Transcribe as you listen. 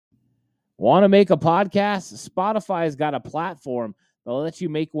Want to make a podcast? Spotify has got a platform that lets you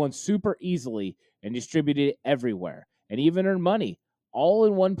make one super easily and distribute it everywhere and even earn money all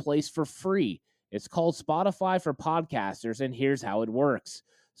in one place for free. It's called Spotify for Podcasters, and here's how it works.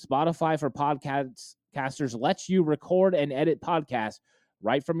 Spotify for Podcasters lets you record and edit podcasts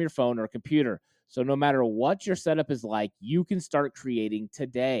right from your phone or computer. So no matter what your setup is like, you can start creating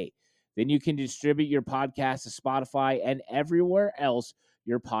today. Then you can distribute your podcast to Spotify and everywhere else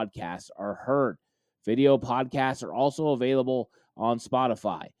your podcasts are heard. Video podcasts are also available on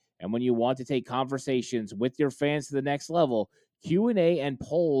Spotify. And when you want to take conversations with your fans to the next level, Q&A and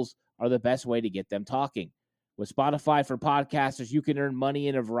polls are the best way to get them talking. With Spotify for Podcasters, you can earn money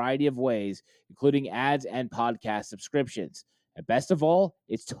in a variety of ways, including ads and podcast subscriptions. And best of all,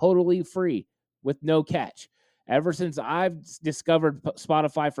 it's totally free with no catch. Ever since I've discovered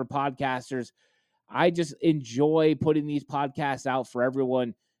Spotify for Podcasters, I just enjoy putting these podcasts out for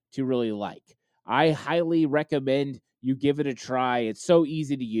everyone to really like. I highly recommend you give it a try. It's so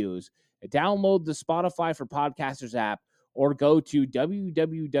easy to use. Download the Spotify for Podcasters app or go to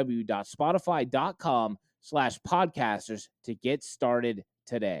www.spotify.com/podcasters to get started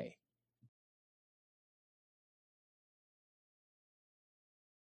today.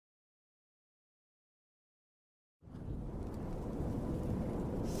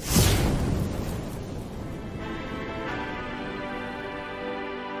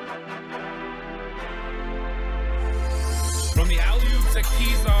 From the alley-oops at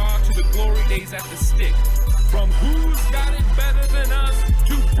Kezar to the glory days at the stick. From who's got it better than us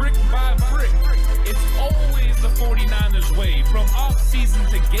to brick by brick. It's always the 49ers way. From off-season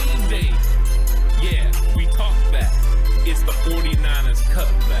to game day. Yeah, we talk that. It's the 49ers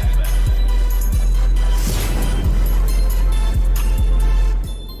cutback.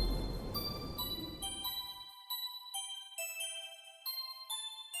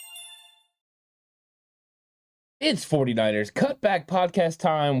 It's 49ers Cutback Podcast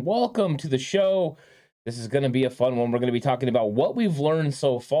time. Welcome to the show. This is going to be a fun one. We're going to be talking about what we've learned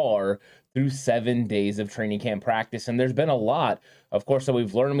so far through 7 days of training camp practice. And there's been a lot, of course, that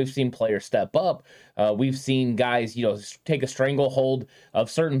we've learned. We've seen players step up. We've seen guys, take a stranglehold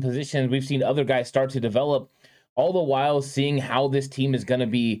of certain positions. We've seen other guys start to develop, all the while seeing how this team is going to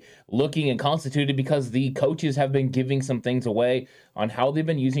be looking and constituted, because the coaches have been giving some things away on how they've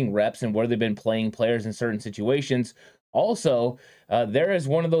been using reps and where they've been playing players in certain situations. Also, there is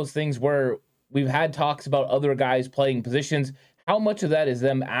one of those things where we've had talks about other guys playing positions. How much of that is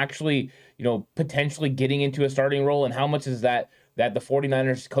them actually, potentially getting into a starting role, and how much is that the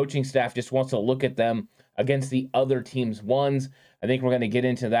 49ers coaching staff just wants to look at them against the other team's ones? I think we're going to get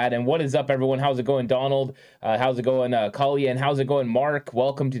into that. And what is up, everyone? How's it going, Donald? How's it going, Kalia? And how's it going, Mark?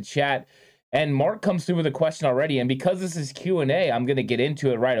 Welcome to chat. And Mark comes through with a question already. And because this is Q&A, I'm going to get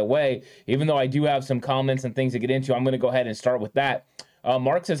into it right away. Even though I do have some comments and things to get into, I'm going to go ahead and start with that.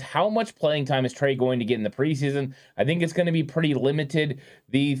 Mark says, how much playing time is Trey going to get in the preseason? I think it's going to be pretty limited.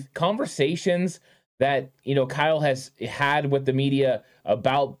 The conversations that, Kyle has had with the media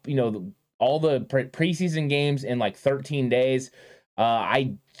about, all the preseason games in like 13 days.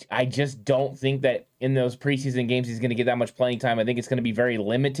 I just don't think that in those preseason games he's going to get that much playing time. I think it's going to be very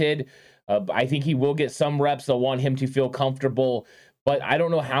limited. I think he will get some reps. They'll want him to feel comfortable, but I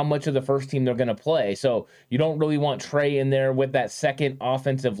don't know how much of the first team they're going to play. So you don't really want Trey in there with that second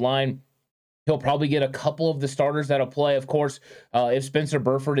offensive line. He'll probably get a couple of the starters that'll play. Of course, if Spencer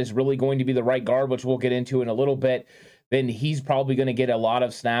Burford is really going to be the right guard, which we'll get into in a little bit, then he's probably going to get a lot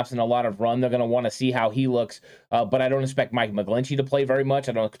of snaps and a lot of run. They're going to want to see how he looks. But I don't expect Mike McGlinchey to play very much.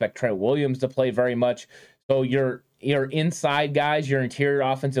 I don't expect Trent Williams to play very much. So your inside guys, your interior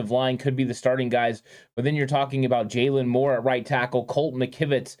offensive line could be the starting guys. But then you're talking about Jalen Moore at right tackle, Colt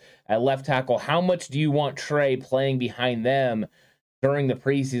McKivitz at left tackle. How much do you want Trey playing behind them during the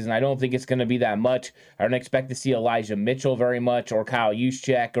preseason? I don't think it's going to be that much. I don't expect to see Elijah Mitchell very much, or Kyle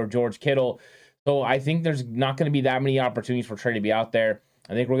Juszczyk, or George Kittle. So I think there's not going to be that many opportunities for Trey to be out there.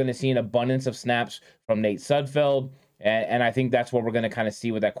 I think we're going to see an abundance of snaps from Nate Sudfeld, and I think that's what we're going to kind of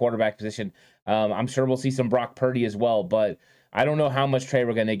see with that quarterback position. I'm sure we'll see some Brock Purdy as well, but I don't know how much Trey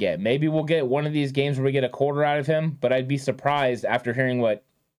we're going to get. Maybe we'll get one of these games where we get a quarter out of him, but I'd be surprised after hearing what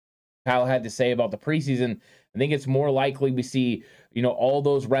Kyle had to say about the preseason. I think it's more likely we see, all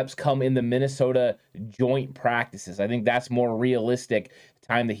those reps come in the Minnesota joint practices. I think that's more realistic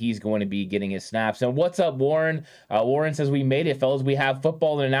time that he's going to be getting his snaps. And what's up, Warren? Warren says, we made it, fellas. We have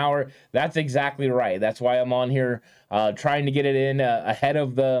football in an hour. That's exactly right. That's why I'm on here trying to get it in ahead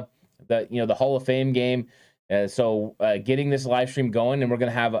of the Hall of Fame game. So getting this live stream going, and we're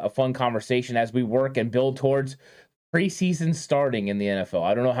going to have a fun conversation as we work and build towards preseason starting in the NFL.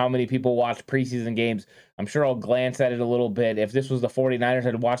 I don't know how many people watch preseason games. I'm sure I'll glance at it a little bit. If this was the 49ers,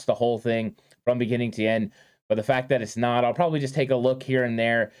 I'd watch the whole thing from beginning to end. But the fact that it's not, I'll probably just take a look here and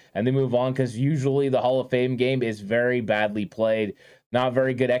there and then move on, because usually the Hall of Fame game is very badly played, not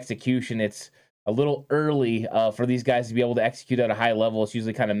very good execution. It's a little early for these guys to be able to execute at a high level. It's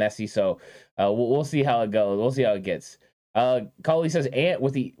usually kind of messy. So we'll see how it goes. We'll see how it gets. Coley says, and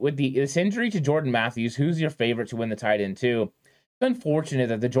with this injury to Jordan Matthews, who's your favorite to win the tight end too? It's unfortunate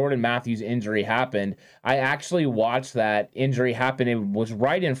that the Jordan Matthews injury happened. I actually watched that injury happen. It was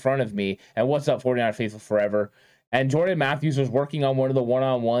right in front of me. And what's up, 49 Faithful Forever? And Jordan Matthews was working on one of the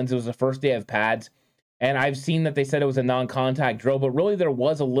one-on-ones. It was the first day of pads. And I've seen that they said it was a non-contact drill, but really there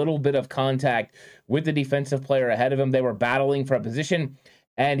was a little bit of contact with the defensive player ahead of him. They were battling for a position,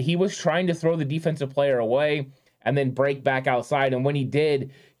 and he was trying to throw the defensive player away and then break back outside. And when he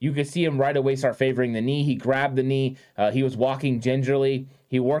did, you could see him right away start favoring the knee. He grabbed the knee. He was walking gingerly.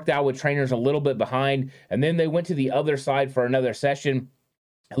 He worked out with trainers a little bit behind, and then they went to the other side for another session.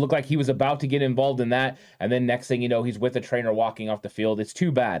 It looked like he was about to get involved in that, and then next thing you know, he's with the trainer walking off the field. It's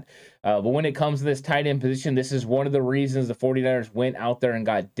too bad. But when it comes to this tight end position, this is one of the reasons the 49ers went out there and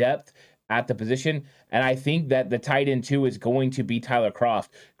got depth at the position. And I think that the tight end 2 is going to be Tyler Kroft.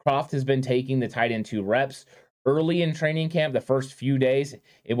 Kroft has been taking the tight end 2 reps. Early in training camp, the first few days,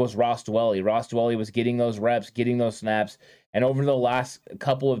 it was Ross Dwelley. Ross Dwelley was getting those reps, getting those snaps. And over the last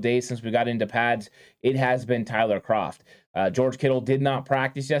couple of days since we got into pads, it has been Tyler Kroft. George Kittle did not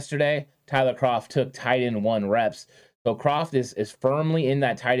practice yesterday. Tyler Kroft took tight end 1 reps. So Kroft is firmly in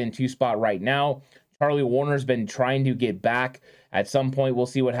that tight end 2 spot right now. Charlie Warner's been trying to get back. At some point, we'll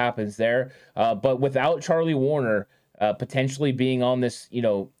see what happens there. But without Charlie Warner potentially being on this,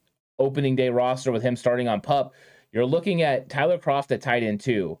 opening day roster with him starting on PUP, you're looking at Tyler Kroft at tight end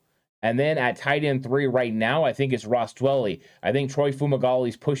 2. And then at tight end 3 right now, I think it's Ross Dwelley. I think Troy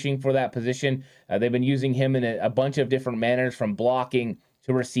Fumagalli's pushing for that position. They've been using him in a bunch of different manners, from blocking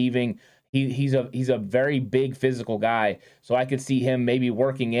to receiving. He's a very big physical guy, so I could see him maybe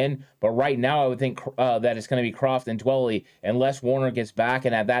working in. But right now, I would think that it's going to be Kroft and Dwelley unless Warner gets back.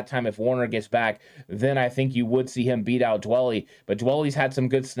 And at that time, if Warner gets back, then I think you would see him beat out Dwelley. But Dwelley's had some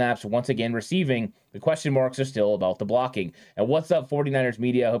good snaps once again receiving. The question marks are still about the blocking. And what's up, 49ers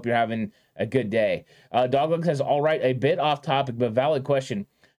media? I hope you're having a good day. Dogleg says, all right, a bit off topic, but valid question.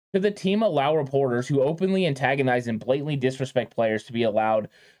 Could the team allow reporters who openly antagonize and blatantly disrespect players to be allowed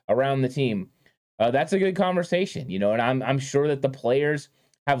around the team? That's a good conversation, and I'm sure that the players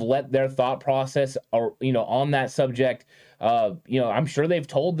have let their thought process, or on that subject. I'm sure they've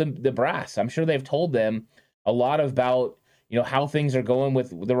told the brass. I'm sure they've told them a lot about how things are going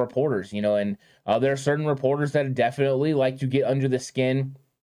with the reporters. And there are certain reporters that definitely like to get under the skin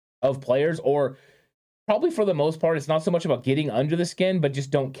of players, or probably for the most part, it's not so much about getting under the skin, but just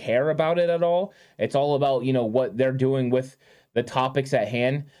don't care about it at all. It's all about, what they're doing with the topics at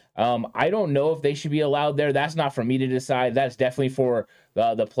hand. I don't know if they should be allowed there. That's not for me to decide. That's definitely for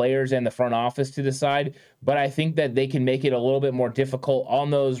the players and the front office to decide. But I think that they can make it a little bit more difficult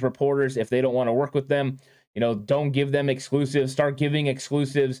on those reporters if they don't want to work with them. Don't give them exclusives. Start giving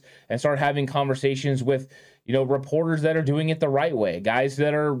exclusives and start having conversations with, reporters that are doing it the right way. Guys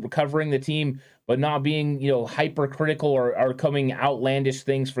that are covering the team, but not being, hypercritical or coming outlandish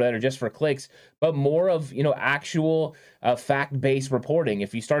things that are just for clicks, but more of, actual fact-based reporting.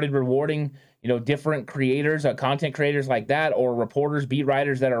 If you started rewarding, different creators, content creators like that, or reporters, beat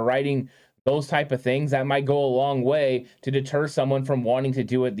writers that are writing those type of things, that might go a long way to deter someone from wanting to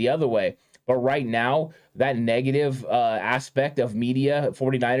do it the other way. But right now, that negative aspect of media,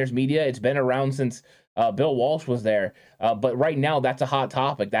 49ers media, it's been around since Bill Walsh was there. But right now, that's a hot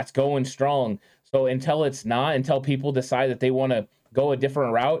topic. That's going strong. So until people decide that they want to go a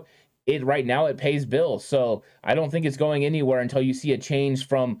different route, right now it pays bills. So I don't think it's going anywhere until you see a change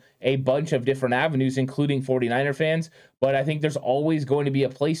from a bunch of different avenues, including 49er fans. But I think there's always going to be a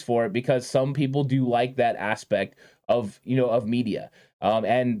place for it, because some people do like that aspect of media.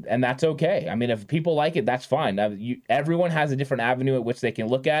 And that's okay. I mean, if people like it, that's fine. Everyone has a different avenue at which they can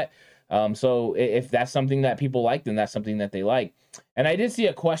look at. So if that's something that people like, then that's something that they like. And I did see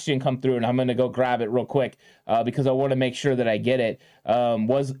a question come through, and I'm going to go grab it real quick because I want to make sure that I get it.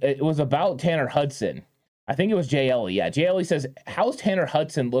 It was about Tanner Hudson. I think it was Jay Ellie. Yeah, Jay Ellie says, how's Tanner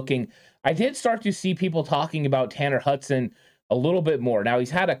Hudson looking? I did start to see people talking about Tanner Hudson a little bit more. Now, he's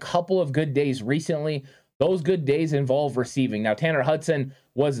had a couple of good days recently. Those good days involve receiving. Now, Tanner Hudson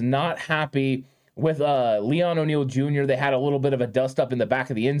was not happy with Leon O'Neal Jr. They had a little bit of a dust up in the back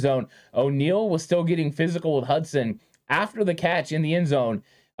of the end zone. O'Neal was still getting physical with Hudson after the catch in the end zone.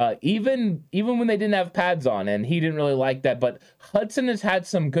 even when they didn't have pads on, and he didn't really like that. But Hudson has had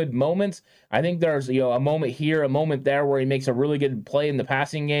some good moments. I think there's a moment here, a moment there where he makes a really good play in the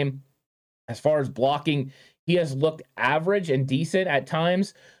passing game. As far as blocking, he has looked average and decent at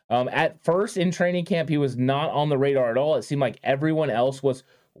times. At first in training camp, he was not on the radar at all. It seemed like everyone else was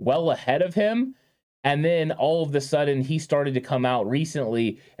well ahead of him. And then all of a sudden, he started to come out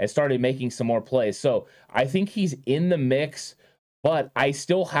recently and started making some more plays. So I think he's in the mix, but I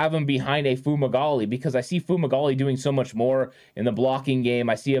still have him behind a Fumagalli because I see Fumagalli doing so much more in the blocking game.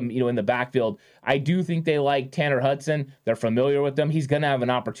 I see him, in the backfield. I do think they like Tanner Hudson. They're familiar with them. He's going to have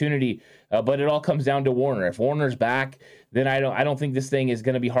an opportunity, but it all comes down to Warner. If Warner's back, then I don't think this thing is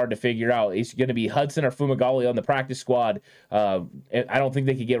going to be hard to figure out. It's going to be Hudson or Fumagalli on the practice squad. I don't think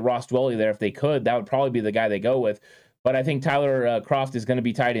they could get Ross Dwelley there. If they could, that would probably be the guy they go with. But I think Tyler Croft is going to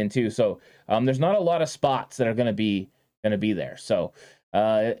be tight end too. So there's not a lot of spots that are going to be there. So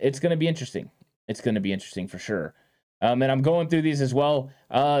it's going to be interesting. It's going to be interesting for sure. And I'm going through these as well.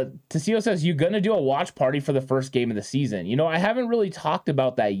 Tassio says, you going to do a watch party for the first game of the season? I haven't really talked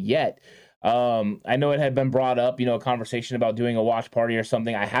about that yet. I know it had been brought up, a conversation about doing a watch party or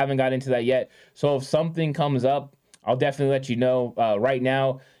something. I haven't got into that yet. So if something comes up, I'll definitely let you know. Right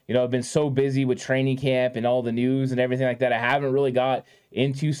now, I've been so busy with training camp and all the news and everything like that. I haven't really got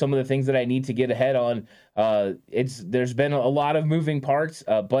into some of the things that I need to get ahead on. There's been a lot of moving parts,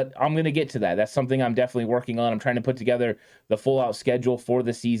 but I'm going to get to that. That's something I'm definitely working on. I'm trying to put together the full out schedule for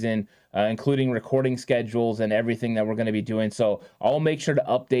the season, including recording schedules and everything that we're going to be doing. So I'll make sure to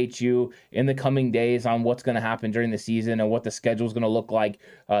update you in the coming days on what's going to happen during the season and what the schedule is going to look like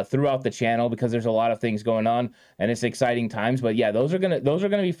throughout the channel, because there's a lot of things going on and it's exciting times. But yeah, those are going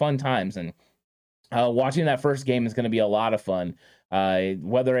to be fun times, and watching that first game is going to be a lot of fun.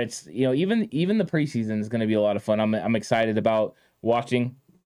 Whether it's even the preseason is going to be a lot of fun. I'm excited about watching.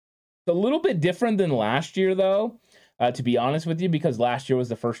 It's a little bit different than last year, though, to be honest with you, because last year was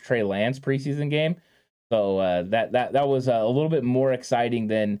the first Trey Lance preseason game, so that was a little bit more exciting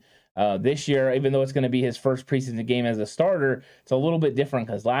than this year. Even though it's going to be his first preseason game as a starter, it's a little bit different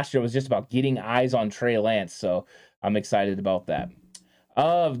because last year was just about getting eyes on Trey Lance. So I'm excited about that.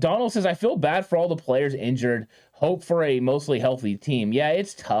 Donald says, I feel bad for all the players injured. Hope for a mostly healthy team. Yeah,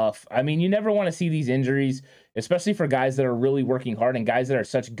 it's tough. I mean, you never want to see these injuries, especially for guys that are really working hard and guys that are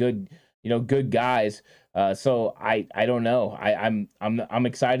such good guys. So I don't know. I'm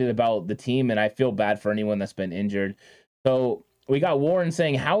excited about the team, and I feel bad for anyone that's been injured. So we got Warren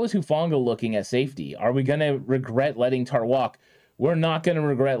saying, how is Hufanga looking at safety? Are we going to regret letting Tart walk? We're not going to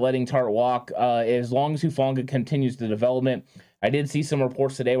regret letting Tart walk as long as Hufanga continues the development. I did see some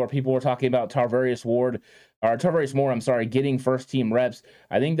reports today where people were talking about Tarvarius Moore, getting first team reps.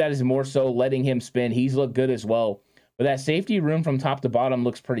 I think that is more so letting him spin. He's looked good as well. But that safety room from top to bottom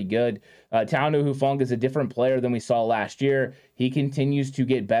looks pretty good. Taunu Hufanga is a different player than we saw last year. He continues to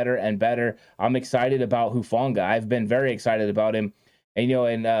get better and better. I'm excited about Hufanga. I've been very excited about him.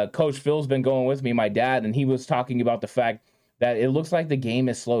 And, Coach Phil's been going with me, my dad, and he was talking about the fact that it looks like the game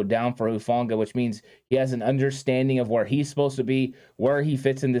is slowed down for Hufanga, which means he has an understanding of where he's supposed to be, where he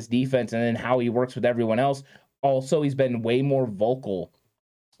fits in this defense, and then how he works with everyone else. Also, he's been way more vocal.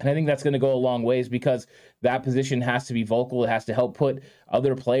 And I think that's going to go a long ways because that position has to be vocal. It has to help put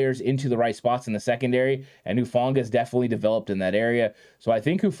other players into the right spots in the secondary. And Hufanga has definitely developed in that area. So I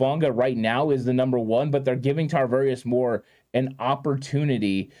think Hufanga right now is the number one, but they're giving Tarvarius Moore an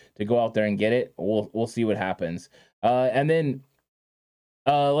opportunity to go out there and get it. We'll see what happens. And then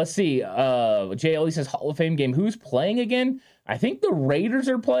let's see. JLE says Hall of Fame game. Who's playing again? I think the Raiders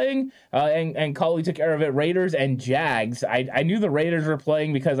are playing. And Collie took care of it. Raiders and Jags. I knew the Raiders were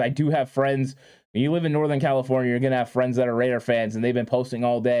playing because I do have friends. When you live in Northern California, you're going to have friends that are Raider fans, and they've been posting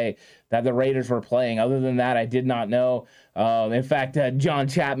all day that the Raiders were playing. Other than that, I did not know. In fact, John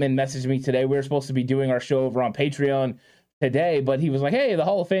Chapman messaged me today. We were supposed to be doing our show over on Patreon today, but he was like, hey, the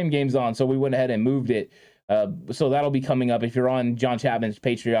Hall of Fame game's on. So we went ahead and moved it. So that'll be coming up. If you're on John Chapman's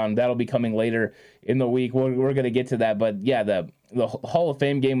Patreon, that'll be coming later in the week. We're going to get to that. But yeah, the Hall of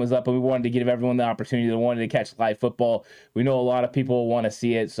Fame game was up, and we wanted to give everyone the opportunity that wanted to catch live football. We know a lot of people want to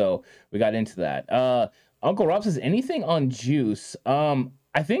see it, so we got into that. Uncle Rob says, anything on Juice?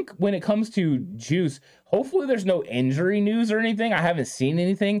 I think when it comes to Juice, hopefully there's no injury news or anything. I haven't seen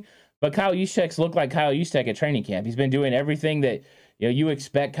anything, but Kyle Juszczyk's looked like Kyle Juszczyk at training camp. He's been doing everything that you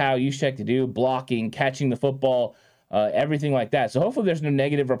expect Kyle Juszczyk to do, blocking, catching the football, everything like that. So hopefully there's no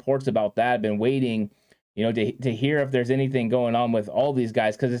negative reports about that. I've been waiting, to hear if there's anything going on with all these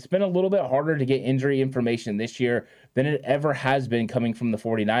guys, because it's been a little bit harder to get injury information this year than it ever has been coming from the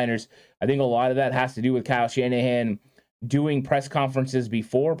 49ers. I think a lot of that has to do with Kyle Shanahan doing press conferences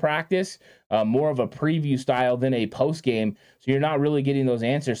before practice, more of a preview style than a post game. So you're not really getting those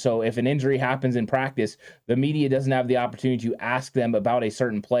answers. So if an injury happens in practice, the media doesn't have the opportunity to ask them about a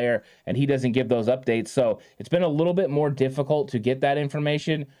certain player, and he doesn't give those updates. So it's been a little bit more difficult to get that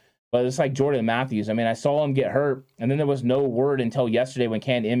information. But it's like Jordan Matthews. I mean, I saw him get hurt, and then there was no word until yesterday when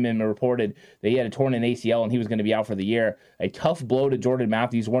Ken Inman reported that he had a torn ACL and he was going to be out for the year. A tough blow to Jordan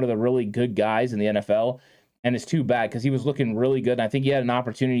Matthews, one of the really good guys in the NFL. And it's too bad because he was looking really good. And I think he had an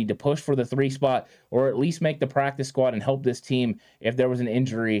opportunity to push for the 3 spot or at least make the practice squad and help this team if there was an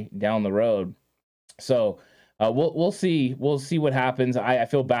injury down the road. So we'll see. We'll see what happens. I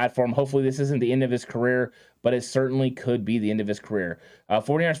feel bad for him. Hopefully this isn't the end of his career, but it certainly could be the end of his career.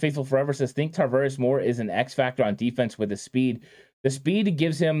 49ers Faithful Forever says, think Tarvarius Moore is an X factor on defense with his speed. The speed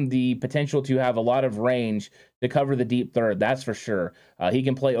gives him the potential to have a lot of range to cover the deep third. That's for sure. He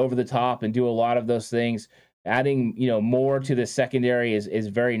can play over the top and do a lot of those things. Adding, more to the secondary is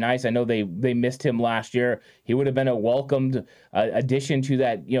very nice. I know they missed him last year. He would have been a welcomed addition to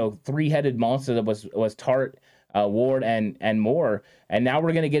that, 3-headed monster that was Tart, Ward, and Moore. And now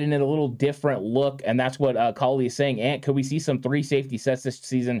we're going to get in a little different look, and that's what Collie is saying. Ant, could we see some 3 safety sets this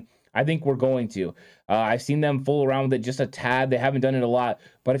season? I think we're going to. I've seen them fool around with it just a tad. They haven't done it a lot.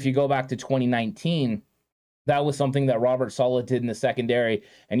 But if you go back to 2019, that was something that Robert Saleh did in the secondary,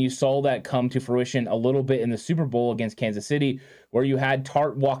 and you saw that come to fruition a little bit in the Super Bowl against Kansas City, where you had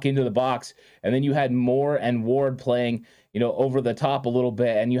Tart walk into the box, and then you had Moore and Ward playing, over the top a little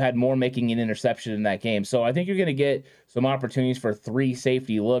bit, and you had Moore making an interception in that game. So I think you're going to get some opportunities for 3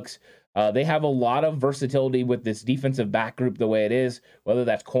 safety looks. They have a lot of versatility with this defensive back group the way it is, whether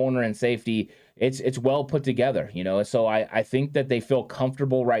that's corner and safety. It's well put together, So I think that they feel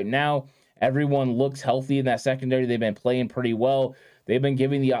comfortable right now. Everyone looks healthy in that secondary. They've been playing pretty well. They've been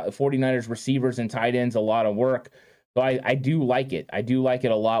giving the 49ers receivers and tight ends a lot of work. So I do like it. I do like it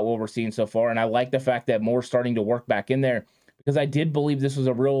a lot, what we're seeing so far. And I like the fact that Moore's starting to work back in there, because I did believe this was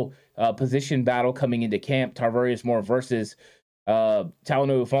a real position battle coming into camp, Tarvarius Moore versus Talanoa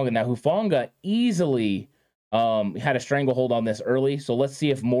Hufanga. Now, Hufanga easily had a stranglehold on this early. So let's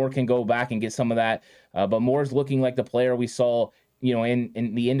see if Moore can go back and get some of that. But Moore's looking like the player we saw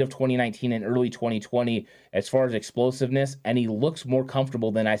in the end of 2019 and early 2020 as far as explosiveness, and he looks more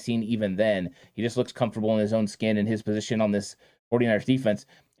comfortable than I've seen even then. He just looks comfortable in his own skin and his position on this 49ers defense.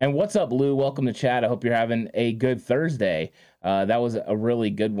 And what's up, Lou? Welcome to chat. I hope you're having a good Thursday. That was a really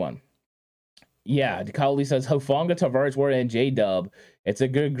good one. Yeah, Kyle says, Hufanga, Tarvarius Ward, and J-Dub. It's a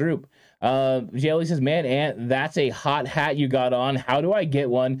good group. JLE says, man, Ant, that's a hot hat you got on. How do I get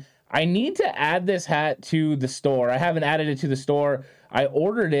one? I need to add this hat to the store. I haven't added it to the store. I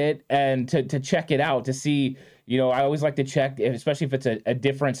ordered it and to check it out to see, I always like to check, especially if it's a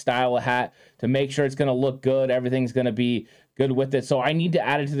different style of hat, to make sure it's going to look good. Everything's going to be good with it. So I need to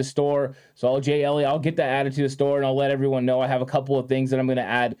add it to the store. So I'll get that added to the store, and I'll let everyone know. I have a couple of things that I'm going to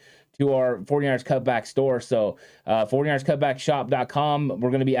add to our 49ers Cutback store. So 49erscutbackshop.com. We're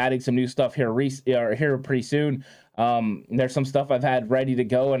going to be adding some new stuff here pretty soon. There's some stuff I've had ready to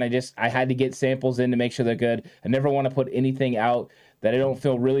go, and I had to get samples in to make sure they're good. I never want to put anything out that I don't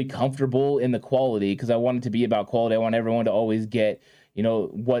feel really comfortable in the quality, because I want it to be about quality. I want everyone to always get,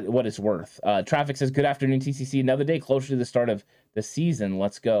 what it's worth. Traffic says, good afternoon, TCC. Another day closer to the start of the season.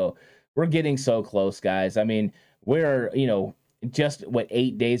 Let's go. We're getting so close, guys. I mean, we're, just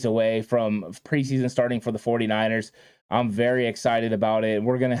 8 days away from preseason starting for the 49ers. I'm very excited about it.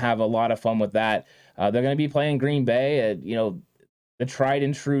 We're going to have a lot of fun with that. They're going to be playing Green Bay, the tried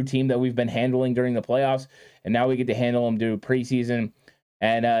and true team that we've been handling during the playoffs, and now we get to handle them through preseason.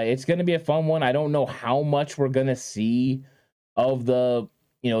 And it's going to be a fun one. I don't know how much we're going to see of the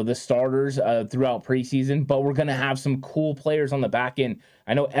starters throughout preseason, but we're going to have some cool players on the back end.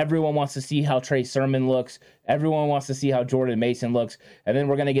 I know everyone wants to see how Trey Sermon looks. Everyone wants to see how Jordan Mason looks. And then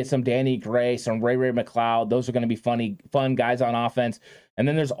we're going to get some Danny Gray, some Ray McLeod. Those are going to be fun guys on offense. And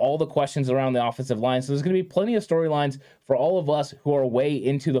then there's all the questions around the offensive line. So there's going to be plenty of storylines for all of us who are way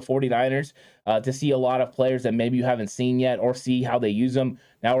into the 49ers to see a lot of players that maybe you haven't seen yet, or see how they use them.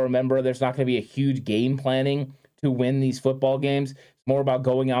 Now, remember, there's not going to be a huge game planning to win these football games. It's more about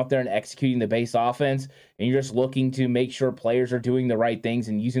going out there and executing the base offense, and you're just looking to make sure players are doing the right things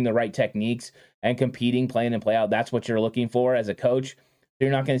and using the right techniques and competing, playing and play out. That's what you're looking for as a coach. You're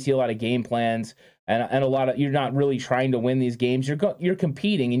not going to see a lot of game plans, and a lot of, you're not really trying to win these games. You're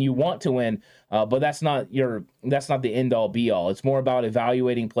competing and you want to win, but that's not the end all be all. It's more about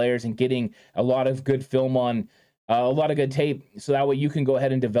evaluating players and getting a lot of good film on. A lot of good tape, so that way you can go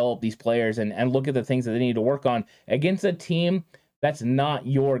ahead and develop these players and look at the things that they need to work on against a team that's not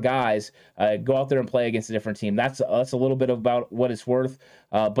your guys. Go out there and play against a different team. That's a little bit about what it's worth.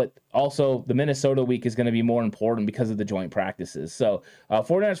 But also the Minnesota week is going to be more important because of the joint practices. So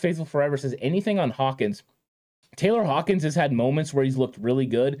 49ers Faithful Forever says anything on Hawkins. Taylor Hawkins has had moments where he's looked really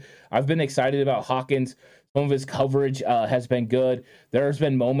good. I've been excited about Hawkins. Some of his coverage has been good. There's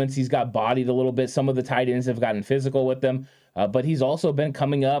been moments he's got bodied a little bit. Some of the tight ends have gotten physical with them. But he's also been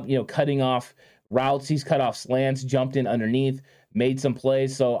coming up, cutting off routes. He's cut off slants, jumped in underneath, made some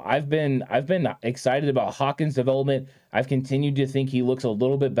plays. So I've been excited about Hawkins' development. I've continued to think he looks a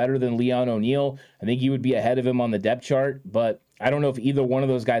little bit better than Leon O'Neal. I think he would be ahead of him on the depth chart, but I don't know if either one of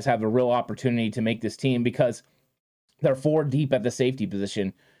those guys have a real opportunity to make this team because they're 4 deep at the safety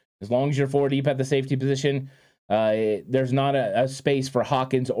position. As long as you're 4 deep at the safety position, there's not a space for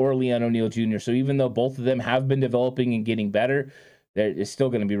Hawkins or Leon O'Neal Jr. So even though both of them have been developing and getting better, it's still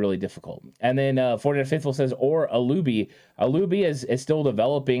going to be really difficult. And then 49 Faithful says, or Alubi. Alubi is still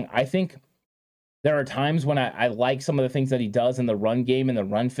developing. I think there are times when I like some of the things that he does in the run game and the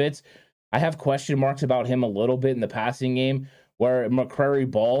run fits. I have question marks about him a little bit in the passing game, where McCrary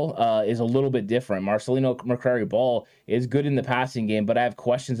Ball is a little bit different. Marcelino McCrary Ball is good in the passing game, but I have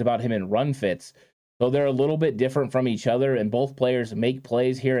questions about him in run fits. So they're a little bit different from each other, and both players make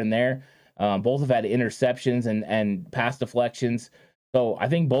plays here and there. Both have had interceptions and pass deflections. So I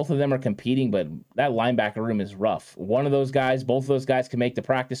think both of them are competing, but that linebacker room is rough. Both of those guys can make the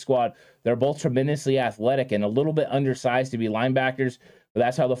practice squad. They're both tremendously athletic and a little bit undersized to be linebackers. But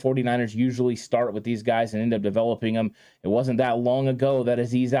that's how the 49ers usually start with these guys and end up developing them. It wasn't that long ago that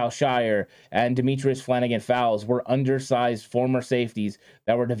Azeez Al-Shaair and Demetrius Flannigan-Fowles were undersized former safeties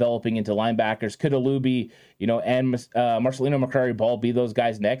that were developing into linebackers. Could Alubi, and Marcelino McCrary Ball be those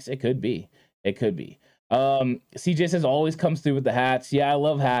guys next? It could be. CJ says always comes through with the hats. Yeah, I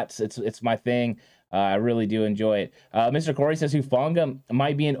love hats. It's my thing. I really do enjoy it. Mr. Corey says Hufanga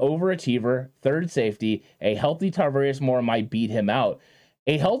might be an overachiever, third safety. A healthy Tarvarius Moore might beat him out.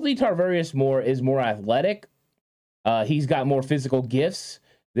 A healthy Tarvarius Moore is more athletic. He's got more physical gifts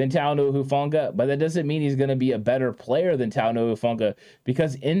than Talanoa Hufanga, but that doesn't mean he's going to be a better player than Talanoa Hufanga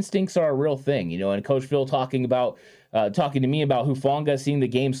because instincts are a real thing, and Coach Phil talking to me about Hufanga seeing the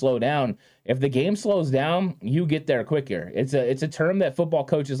game slow down. If the game slows down, you get there quicker. It's a term that football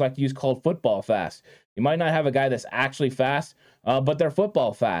coaches like to use called football fast. You might not have a guy that's actually fast, but they're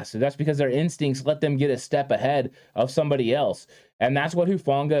football fast. So that's because their instincts let them get a step ahead of somebody else. And that's what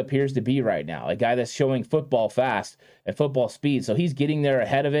Hufanga appears to be right now, a guy that's showing football fast and football speed. So he's getting there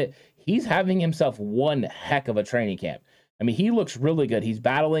ahead of it. He's having himself one heck of a training camp. I mean, he looks really good. He's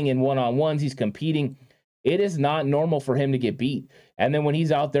battling in one-on-ones. He's competing. It is not normal for him to get beat. And then when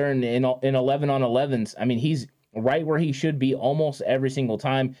he's out there in 11-on-11s, I mean, he's right where he should be almost every single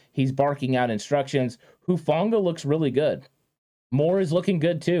time. He's barking out instructions. Hufanga looks really good. Moore is looking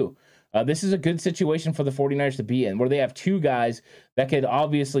good too. This is a good situation for the 49ers to be in, where they have 2 guys that could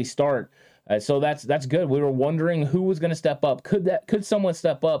obviously start. So that's good. We were wondering who was going to step up. Could someone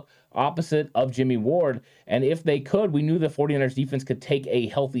step up opposite of Jimmy Ward? And if they could, we knew the 49ers defense could take a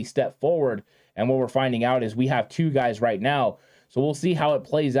healthy step forward. And what we're finding out is we have 2 guys right now. So we'll see how it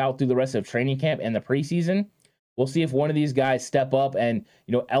plays out through the rest of training camp and the preseason. We'll see if one of these guys step up and,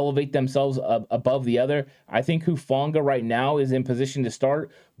 elevate themselves above the other. I think Hufanga right now is in position to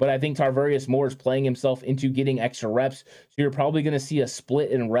start, but I think Tarvarius Moore is playing himself into getting extra reps. So you're probably going to see a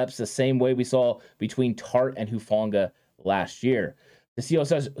split in reps the same way we saw between Tart and Hufanga last year. The CEO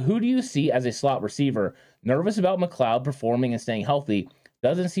says, who do you see as a slot receiver? Nervous about McLeod performing and staying healthy.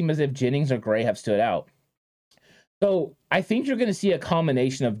 Doesn't seem as if Jennings or Gray have stood out. So I think you're going to see a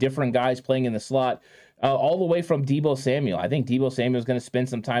combination of different guys playing in the slot, all the way from Deebo Samuel. I think Deebo Samuel is going to spend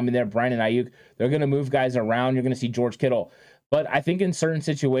some time in there. Brandon Ayuk, they're going to move guys around. You're going to see George Kittle. But I think in certain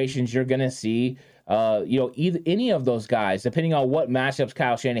situations, you're going to see, either any of those guys, depending on what matchups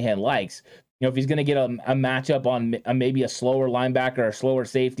Kyle Shanahan likes. If he's going to get a matchup on maybe a slower linebacker or a slower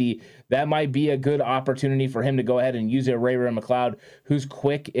safety, that might be a good opportunity for him to go ahead and use a Ray McLeod, who's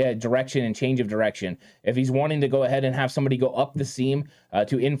quick direction and change of direction. If he's wanting to go ahead and have somebody go up the seam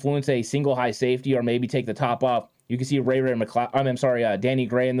to influence a single high safety or maybe take the top off, you can see Danny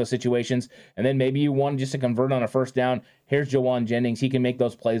Gray in those situations. And then maybe you want just to convert on a first down. Here's Jawan Jennings. He can make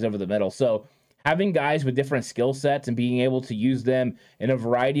those plays over the middle. So having guys with different skill sets and being able to use them in a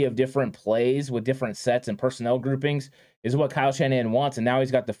variety of different plays with different sets and personnel groupings is what Kyle Shanahan wants, and now he's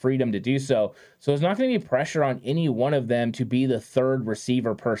got the freedom to do so. So there's not going to be pressure on any one of them to be the third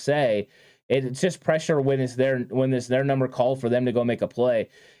receiver per se. It's just pressure when it's their number called for them to go make a play.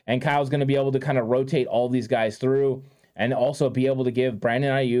 And Kyle's going to be able to kind of rotate all these guys through and also be able to give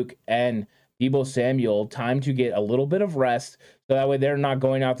Brandon Ayuk and Deebo Samuel time to get a little bit of rest. So that way they're not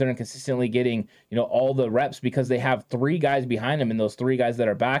going out there and consistently getting, all the reps, because they have 3 guys behind them, and those 3 guys that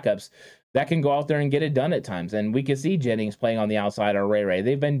are backups that can go out there and get it done at times. And we can see Jennings playing on the outside, or Ray.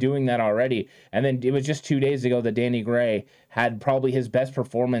 They've been doing that already. And then it was just 2 days ago that Danny Gray had probably his best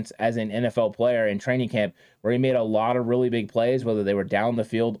performance as an NFL player in training camp, where he made a lot of really big plays, whether they were down the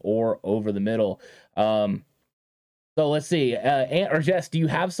field or over the middle. So let's see. Ant or Jess, do you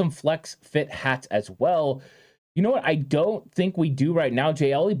have some Flex Fit hats as well? You know what? I don't think we do right now,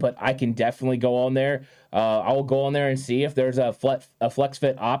 Jay Ellie, but I can definitely go on there. I'll go on there and see if there's a Flex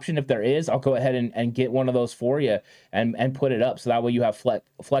Fit option. If there is, I'll go ahead and get one of those for you and put it up. So that way you have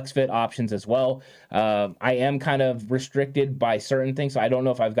Flex Fit options as well. I am kind of restricted by certain things, so I don't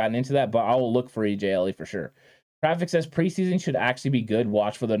know if I've gotten into that, but I will look for you, Jay Ellie, for sure. Traffic says preseason should actually be good.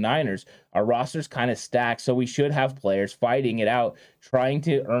 Watch for the Niners. Our roster's kind of stacked, so we should have players fighting it out, trying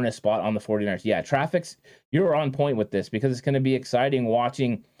to earn a spot on the 49ers. Yeah, Traffic's, you're on point with this, because it's going to be exciting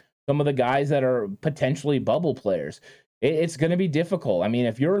watching some of the guys that are potentially bubble players. It's going to be difficult. I mean,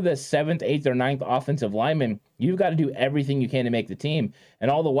 if you're the 7th, 8th, or 9th offensive lineman, you've got to do everything you can to make the team. And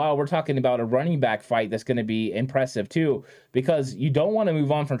all the while, we're talking about a running back fight that's going to be impressive too, because you don't want to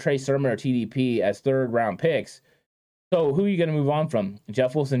move on from Trey Sermon or TDP as 3rd-round picks. So who are you going to move on from?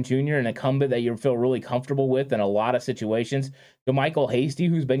 Jeff Wilson Jr., an incumbent that you feel really comfortable with in a lot of situations, to Michael Hasty,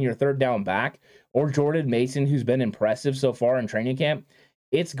 who's been your 3rd down back, or Jordan Mason, who's been impressive so far in training camp.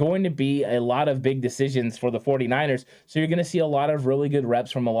 It's going to be a lot of big decisions for the 49ers. So you're going to see a lot of really good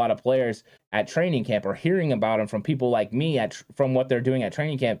reps from a lot of players at training camp, or hearing about them from people like me from what they're doing at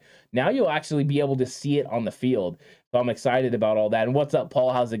training camp. Now you'll actually be able to see it on the field. So I'm excited about all that. And what's up,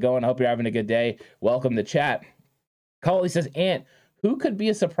 Paul? How's it going? I hope you're having a good day. Welcome to chat. Collie says, Ant, who could be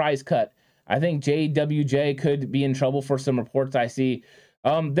a surprise cut? I think JWJ could be in trouble for some reports I see.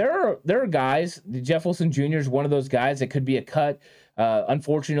 There are guys. Jeff Wilson Jr. is one of those guys that could be a cut.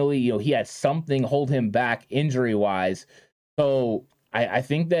 Unfortunately, he had something hold him back injury-wise. So I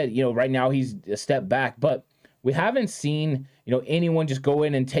think that, right now he's a step back. But we haven't seen, anyone just go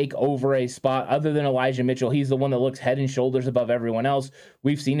in and take over a spot other than Elijah Mitchell. He's the one that looks head and shoulders above everyone else.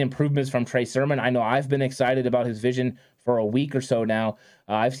 We've seen improvements from Trey Sermon. I know I've been excited about his vision for a week or so now.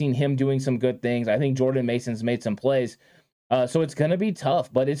 I've seen him doing some good things. I think Jordan Mason's made some plays. So it's going to be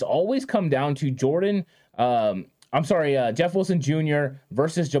tough, but it's always come down to Jeff Wilson Jr.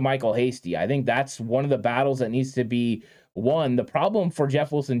 versus JaMycal Hasty. I think that's one of the battles that needs to be won. The problem for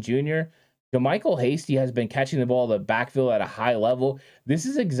Jeff Wilson Jr., JaMycal Hasty has been catching the ball in the backfield at a high level. This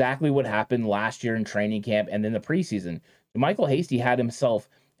is exactly what happened last year in training camp and in the preseason. JaMycal Hasty had himself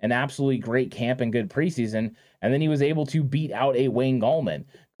an absolutely great camp and good preseason, and then he was able to beat out a Wayne Gallman.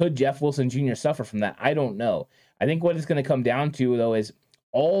 Could Jeff Wilson Jr. suffer from that? I don't know. I think what it's going to come down to, though, is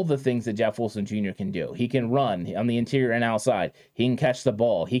all the things that Jeff Wilson Jr. can do. He can run on the interior and outside. He can catch the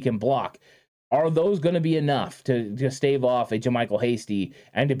ball. He can block. Are those going to be enough to stave off a JaMycal Hasty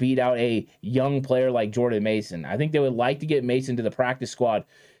and to beat out a young player like Jordan Mason? I think they would like to get Mason to the practice squad,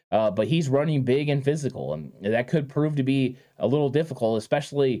 but he's running big and physical, and that could prove to be a little difficult,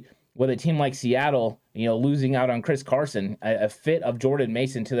 especially with a team like Seattle, losing out on Chris Carson. A fit of Jordan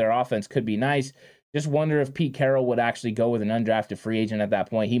Mason to their offense could be nice. Just wonder if Pete Carroll would actually go with an undrafted free agent at that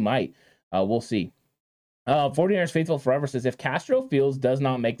point. He might. We'll see. 49ers Faithful Forever says, if Castro Fields does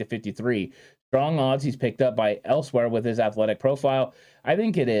not make the 53, strong odds he's picked up by elsewhere with his athletic profile. I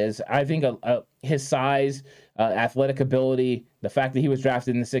think it is. I think his size, athletic ability, the fact that he was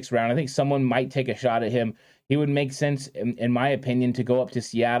drafted in the 6th round, I think someone might take a shot at him. He would make sense, in my opinion, to go up to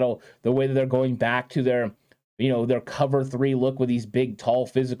Seattle, the way that they're going back to their cover 3 look with these big, tall,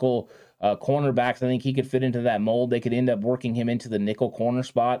 physical cornerbacks. I think he could fit into that mold. They could end up working him into the nickel corner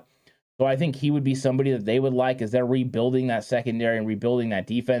spot. So I think he would be somebody that they would like as they're rebuilding that secondary and rebuilding that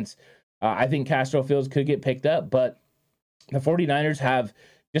defense. I think Castro Fields could get picked up, but the 49ers have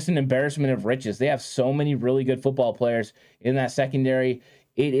just an embarrassment of riches. They have so many really good football players in that secondary.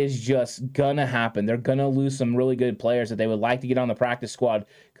 It is just going to happen. They're going to lose some really good players that they would like to get on the practice squad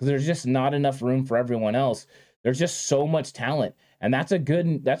because there's just not enough room for everyone else. There's just so much talent, and that's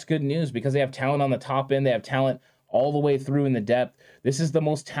good news because they have talent on the top end. They have talent all the way through in the depth. This is the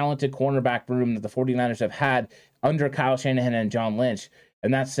most talented cornerback room that the 49ers have had under Kyle Shanahan and John Lynch,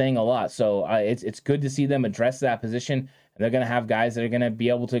 and that's saying a lot. So it's good to see them address that position, and they're going to have guys that are going to be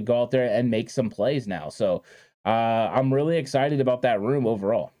able to go out there and make some plays now. So I'm really excited about that room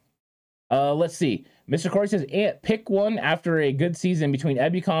overall. Let's see. Mr. Corey says, pick one after a good season between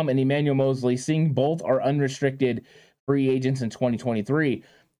Ebukam and Emmanuel Mosley, seeing both are unrestricted free agents in 2023.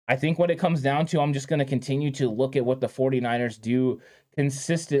 I think what it comes down to, I'm just going to continue to look at what the 49ers do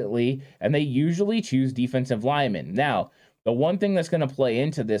consistently, and they usually choose defensive linemen. Now, the one thing that's going to play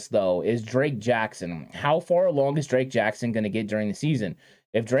into this, though, is Drake Jackson. How far along is Drake Jackson going to get during the season?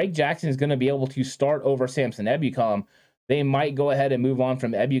 If Drake Jackson is going to be able to start over Samson Ebukam, they might go ahead and move on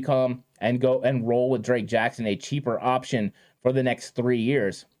from Ebukam and go and roll with Drake Jackson, a cheaper option for the next 3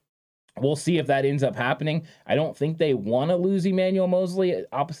 years. We'll see if that ends up happening. I don't think they want to lose Emmanuel Moseley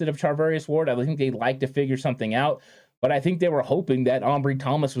opposite of Charvarius Ward. I think they'd like to figure something out. But I think they were hoping that Ambry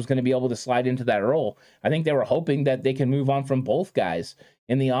Thomas was going to be able to slide into that role. I think they were hoping that they can move on from both guys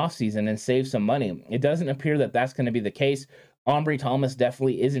in the offseason and save some money. It doesn't appear that that's going to be the case. Ambry Thomas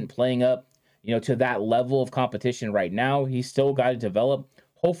definitely isn't playing up, to that level of competition right now. He's still got to develop.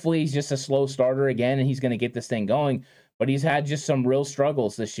 Hopefully he's just a slow starter again and he's going to get this thing going. But he's had just some real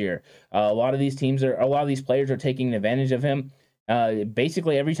struggles this year. A lot of these players are taking advantage of him.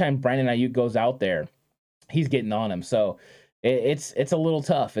 Basically every time Brandon Ayuk goes out there, he's getting on him. So it's a little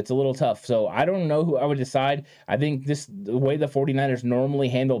tough. It's a little tough. So I don't know who I would decide. I think the way the 49ers normally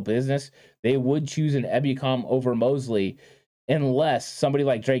handle business, they would choose an Ebukam over Moseley unless somebody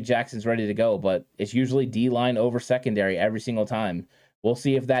like Drake Jackson's ready to go. But it's usually D-line over secondary every single time. We'll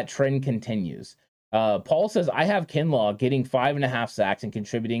see if that trend continues. Paul says, I have Kinlaw getting 5.5 sacks and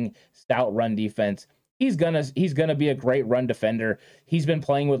contributing stout run defense. He's gonna be a great run defender. He's been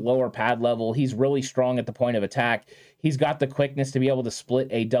playing with lower pad level. He's really strong at the point of attack. He's got the quickness to be able to split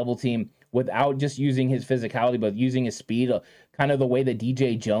a double team without just using his physicality, but using his speed, kind of the way that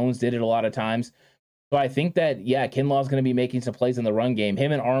DJ Jones did it a lot of times. So I think that, Kinlaw is going to be making some plays in the run game.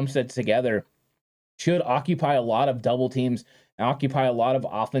 Him and Armstead together should occupy a lot of double teams and occupy a lot of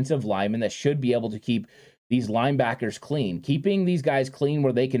offensive linemen that should be able to keep these linebackers clean. Keeping these guys clean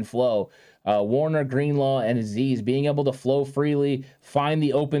where they can flow. Warner, Greenlaw, and Azeez being able to flow freely, find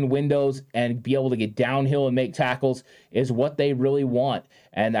the open windows, and be able to get downhill and make tackles is what they really want.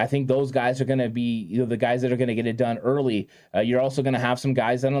 And I think those guys are going to be the guys that are going to get it done early. You're also going to have some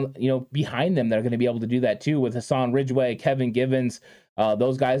guys that behind them that are going to be able to do that too, with Hassan Ridgeway, Kevin Givens.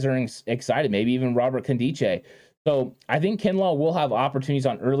 Those guys are excited. Maybe even Robert Kondiche. So I think Kinlaw will have opportunities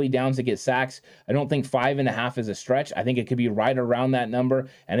on early downs to get sacks. I don't think 5.5 is a stretch. I think it could be right around that number.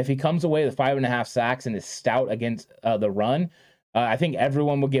 And if he comes away with 5.5 sacks and is stout against the run, I think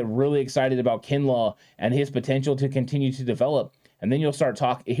everyone will get really excited about Kinlaw and his potential to continue to develop. And then you'll start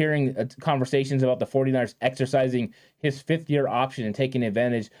hearing conversations about the 49ers exercising his 5th-year option and taking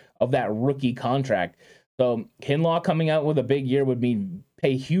advantage of that rookie contract. So Kinlaw coming out with a big year would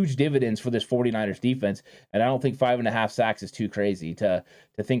pay huge dividends for this 49ers defense. And I don't think 5.5 sacks is too crazy to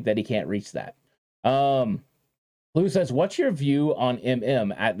think that he can't reach that. Lou says, what's your view on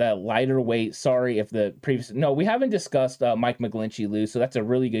MM at the lighter weight? Sorry if the previous... No, we haven't discussed Mike McGlinchey, Lou, so that's a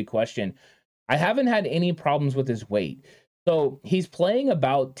really good question. I haven't had any problems with his weight. So he's playing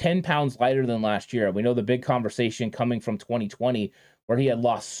about 10 pounds lighter than last year. We know the big conversation coming from 2020 where he had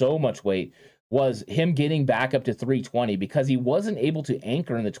lost so much weight was him getting back up to 320 because he wasn't able to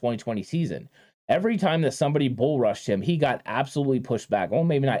anchor in the 2020 season. Every time that somebody bull rushed him, he got absolutely pushed back. Well,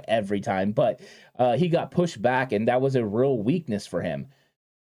 maybe not every time, but he got pushed back, and that was a real weakness for him.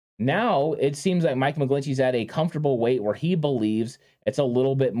 Now, it seems like Mike McGlinchey's at a comfortable weight where he believes it's a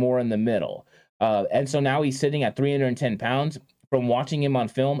little bit more in the middle. And so now he's sitting at 310 pounds. From watching him on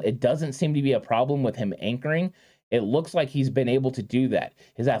film, it doesn't seem to be a problem with him anchoring. It looks like he's been able to do that.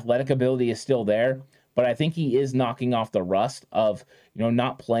 His athletic ability is still there, but I think he is knocking off the rust of,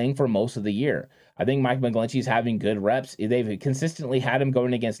 not playing for most of the year. I think Mike McGlinchey's having good reps. They've consistently had him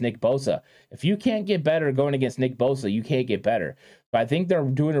going against Nick Bosa. If you can't get better going against Nick Bosa, you can't get better. But I think they're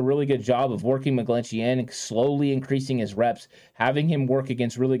doing a really good job of working McGlinchey in, slowly increasing his reps, having him work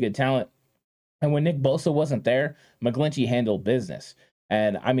against really good talent. And when Nick Bosa wasn't there, McGlinchey handled business.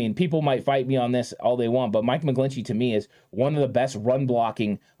 And I mean, people might fight me on this all they want, but Mike McGlinchey to me is one of the best run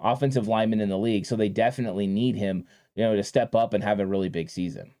blocking offensive linemen in the league. So they definitely need him, to step up and have a really big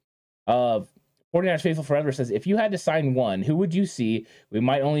season. 49ers Faithful Forever says, if you had to sign one, who would you see? We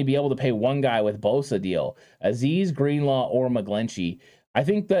might only be able to pay one guy with Bosa deal, Azeez, Greenlaw, or McGlinchey. I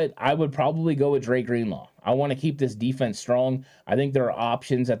think that I would probably go with Dre Greenlaw. I want to keep this defense strong. I think there are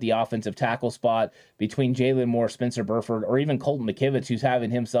options at the offensive tackle spot between Jalen Moore, Spencer Burford, or even Colton McKivitz, who's having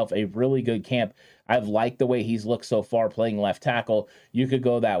himself a really good camp. I've liked the way he's looked so far playing left tackle. You could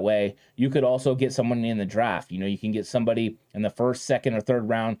go that way. You could also get someone in the draft. You can get somebody in the first, second, or third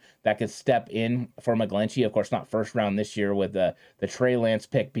round that could step in for McGlinchey. Of course, not first round this year with the Trey Lance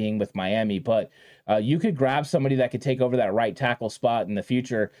pick being with Miami, but you could grab somebody that could take over that right tackle spot in the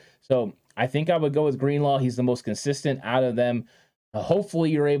future. So I think I would go with Greenlaw. He's the most consistent out of them.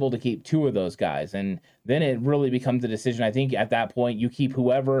 Hopefully you're able to keep two of those guys, and then it really becomes a decision. I think at that point you keep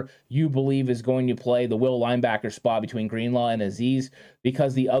whoever you believe is going to play the will linebacker spot between Greenlaw and Aziz,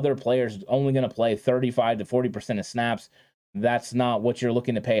 because the other player's only going to play 35 to 40% of snaps. That's not what you're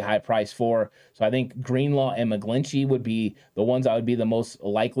looking to pay high price for. So I think Greenlaw and McGlinchey would be the ones I would be the most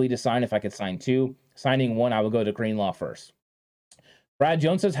likely to sign if I could sign two. Signing one, I would go to Greenlaw first. Brad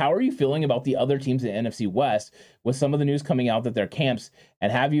Jones says, how are you feeling about the other teams in the NFC West with some of the news coming out that they're camps?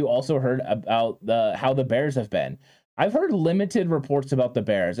 And have you also heard about how the Bears have been? I've heard limited reports about the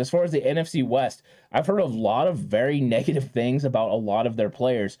Bears. As far as the NFC West, I've heard a lot of very negative things about a lot of their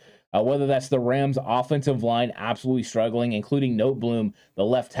players, whether that's the Rams' offensive line absolutely struggling, including Noteboom, the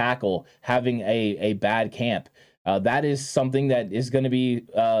left tackle, having a bad camp. That is something that is going to be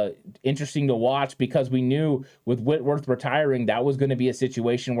interesting to watch, because we knew with Whitworth retiring, that was going to be a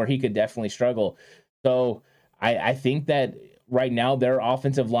situation where he could definitely struggle. So I think that right now their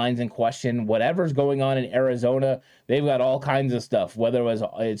offensive line's in question. Whatever's going on in Arizona, they've got all kinds of stuff, whether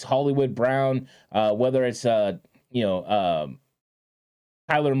it's Hollywood Brown, whether it's Kyler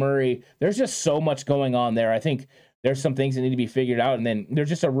Murray. There's just so much going on there. I think there's some things that need to be figured out. And then there's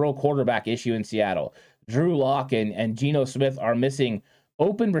just a real quarterback issue in Seattle. Drew Lock and Geno Smith are missing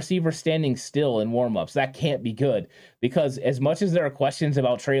open receivers standing still in warmups. That can't be good, because as much as there are questions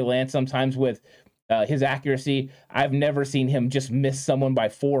about Trey Lance sometimes with his accuracy, I've never seen him just miss someone by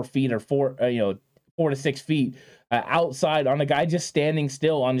 4 feet or 4 to 6 feet outside on a guy just standing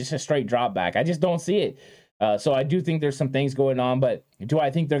still on just a straight drop back. I just don't see it. So I do think there's some things going on, but do I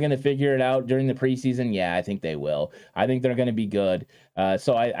think they're going to figure it out during the preseason? Yeah, I think they will. I think they're going to be good.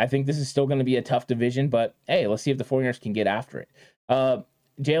 So I think this is still going to be a tough division, but hey, let's see if the 49ers can get after it.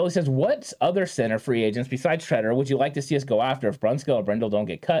 JLE says, what other center free agents besides Treader would you like to see us go after if Brunskill or Brendel don't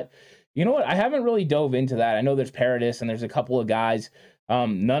get cut? You know what? I haven't really dove into that. I know there's Paradis and there's a couple of guys.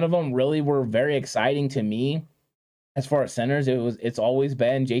 None of them really were very exciting to me. As far as centers, it's always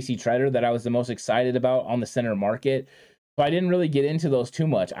been JC Treader that I was the most excited about on the center market. So I didn't really get into those too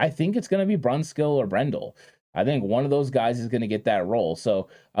much. I think it's going to be Brunskill or Brendel. I think one of those guys is going to get that role. So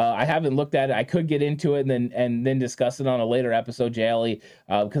I haven't looked at it. I could get into it and then discuss it on a later episode, JLE,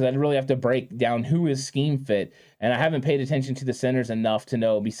 because I'd really have to break down who is scheme fit. And I haven't paid attention to the centers enough to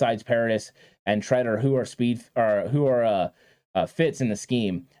know, besides Paradis and Treader, who are fits in the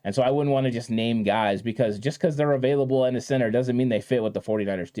scheme. And so I wouldn't want to just name guys, because just because they're available in the center doesn't mean they fit what the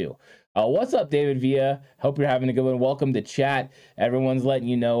 49ers do. What's up, David Villa? Hope you're having a good one. Welcome to chat. Everyone's letting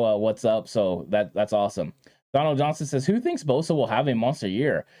you know what's up, so that's awesome. Donald Johnson says, who thinks Bosa will have a monster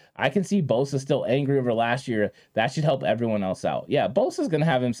year? I can see Bosa still angry over last year. That should help everyone else out. Yeah, Bosa's going to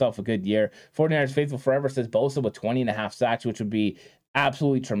have himself a good year. 49ers Faithful Forever says Bosa with 20.5 sacks, which would be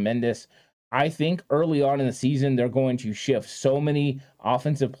absolutely tremendous. I think early on in the season, they're going to shift so many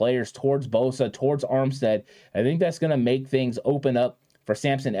offensive players towards Bosa, towards Armstead. I think that's going to make things open up for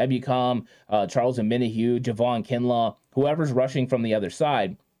Samson Ebukam, Charles Omenihu, Javon Kinlaw, whoever's rushing from the other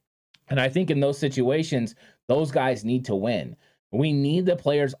side. And I think in those situations, those guys need to win. We need the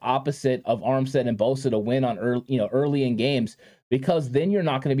players opposite of Armstead and Bosa to win on early in games, because then you're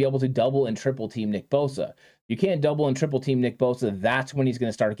not going to be able to double and triple team Nick Bosa. You can't double and triple team Nick Bosa. That's when he's going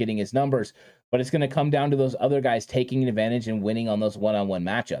to start getting his numbers. But it's going to come down to those other guys taking advantage and winning on those one-on-one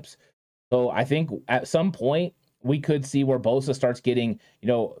matchups. So I think at some point we could see where Bosa starts getting,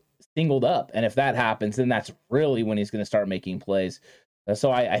 singled up. And if that happens, then that's really when he's going to start making plays.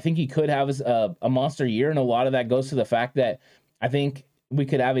 So I think he could have a monster year. And a lot of that goes to the fact that I think we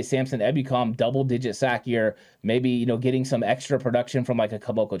could have a Samson Ebukam double-digit sack year, maybe, getting some extra production from like a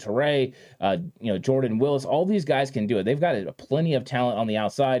Kaboko Toure, Jordan Willis. All these guys can do it. They've got plenty of talent on the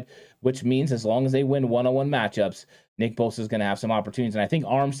outside, which means as long as they win one-on-one matchups, Nick Bosa is going to have some opportunities. And I think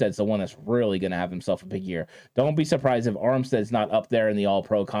Armstead's the one that's really going to have himself a big year. Don't be surprised if Armstead's not up there in the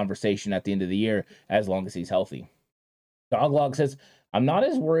all-pro conversation at the end of the year, as long as he's healthy. Doglog says, I'm not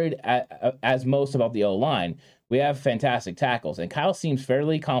as worried as most about the O-line. We have fantastic tackles, and Kyle seems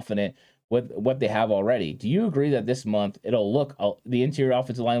fairly confident with what they have already. Do you agree that this month the interior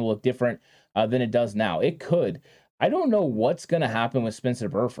offensive line will look different than it does now? It could. I don't know what's going to happen with Spencer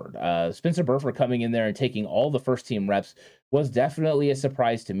Burford. Spencer Burford coming in there and taking all the first-team reps was definitely a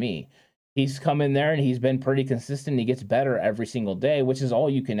surprise to me. He's come in there and he's been pretty consistent. He gets better every single day, which is all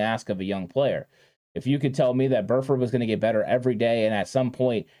you can ask of a young player. If you could tell me that Burford was going to get better every day, and at some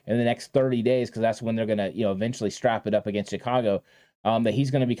point in the next 30 days, because that's when they're going to, eventually strap it up against Chicago, that he's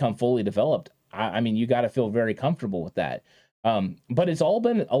going to become fully developed, I mean, you got to feel very comfortable with that. But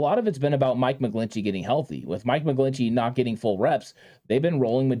a lot of it's been about Mike McGlinchey getting healthy. With Mike McGlinchey not getting full reps, they've been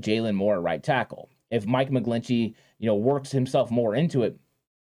rolling with Jalen Moore at right tackle. if Mike McGlinchey, works himself more into it,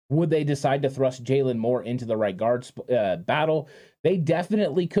 would they decide to thrust Jalen more into the right guard battle? They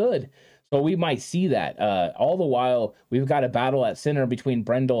definitely could. So we might see that. All the while, we've got a battle at center between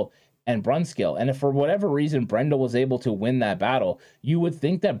Brendel and Brunskill. And if for whatever reason Brendel was able to win that battle, you would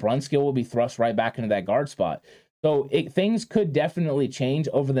think that Brunskill will be thrust right back into that guard spot. So things could definitely change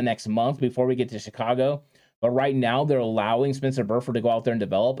over the next month before we get to Chicago. But right now, they're allowing Spencer Burford to go out there and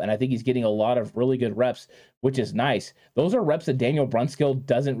develop, and I think he's getting a lot of really good reps, which is nice. Those are reps that Daniel Brunskill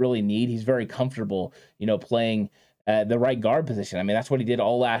doesn't really need. He's very comfortable, playing the right guard position. I mean, that's what he did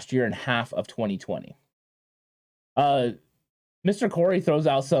all last year and half of 2020. Mr. Corey throws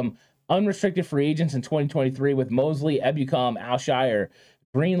out some unrestricted free agents in 2023 with Mosley, Ebukam, Alshire,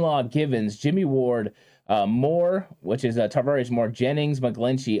 Greenlaw, Givens, Jimmy Ward, Moore, which is Tarvarius Moore, Jennings,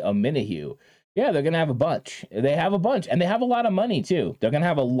 McGlinchey, Omenihu. Yeah, they're going to have a bunch. They have a bunch, and they have a lot of money, too. They're going to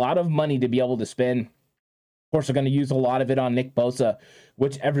have a lot of money to be able to spend. Of course, they're going to use a lot of it on Nick Bosa,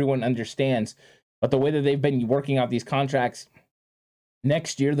 which everyone understands. But the way that they've been working out these contracts,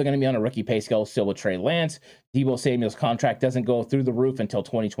 next year they're going to be on a rookie pay scale still with Trey Lance. Deebo Samuel's contract doesn't go through the roof until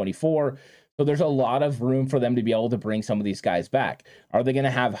 2024. So there's a lot of room for them to be able to bring some of these guys back. Are they going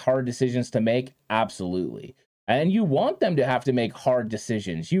to have hard decisions to make? Absolutely. And you want them to have to make hard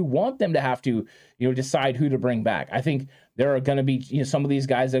decisions. You want them to have to, decide who to bring back. I think there are going to be, some of these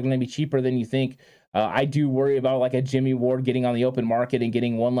guys that are going to be cheaper than you think. I do worry about like a Jimmy Ward getting on the open market and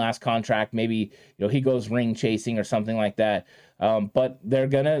getting one last contract. Maybe, he goes ring chasing or something like that. But they're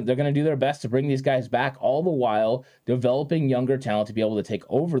gonna do their best to bring these guys back, all the while developing younger talent to be able to take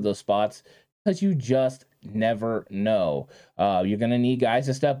over those spots, because you just never know. You're going to need guys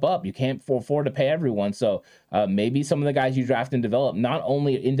to step up. You can't afford to pay everyone. So maybe some of the guys you draft and develop not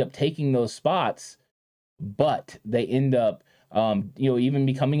only end up taking those spots, but they end up, even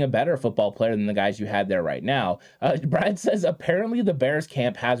becoming a better football player than the guys you had there right now. Brad says, apparently the Bears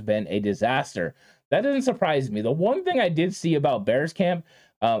camp has been a disaster. That doesn't surprise me. The one thing I did see about Bears camp,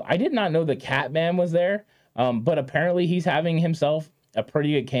 I did not know the Catman was there, but apparently he's having himself a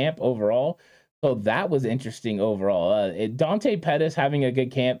pretty good camp overall. So that was interesting overall. Dante Pettis having a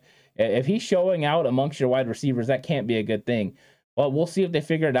good camp. If he's showing out amongst your wide receivers, that can't be a good thing. But we'll see if they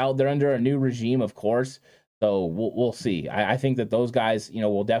figure it out. They're under a new regime, of course. So we'll see. I think that those guys,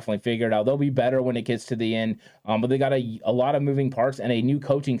 will definitely figure it out. They'll be better when it gets to the end. But they got a lot of moving parts and a new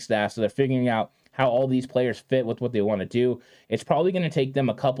coaching staff. So they're figuring out how all these players fit with what they want to do. It's probably going to take them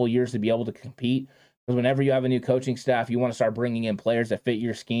a couple years to be able to compete. Because whenever you have a new coaching staff, you want to start bringing in players that fit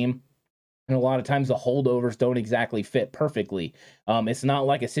your scheme. And a lot of times the holdovers don't exactly fit perfectly. It's not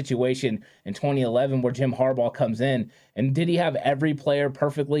like a situation in 2011 where Jim Harbaugh comes in. And did he have every player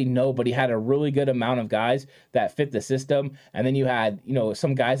perfectly? No, but he had a really good amount of guys that fit the system. And then you had,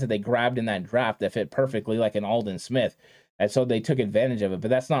 some guys that they grabbed in that draft that fit perfectly, like an Aldon Smith. And so they took advantage of it. But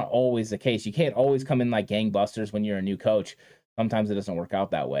that's not always the case. You can't always come in like gangbusters when you're a new coach. Sometimes it doesn't work out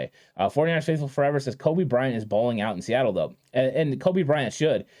that way. 49ers Faithful Forever says Kobe Bryant is balling out in Seattle, though. And Kobe Bryant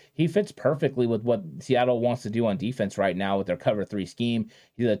should. He fits perfectly with what Seattle wants to do on defense right now with their cover 3 scheme.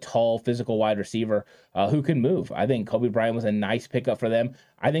 He's a tall, physical wide receiver who can move. I think Kobe Bryant was a nice pickup for them.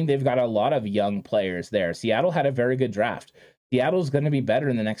 I think they've got a lot of young players there. Seattle had a very good draft. Seattle's going to be better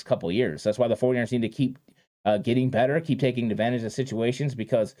in the next couple years. That's why the 49ers need to keep getting better, keep taking advantage of situations,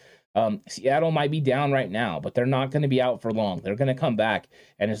 because Seattle might be down right now, but they're not going to be out for long. They're going to come back.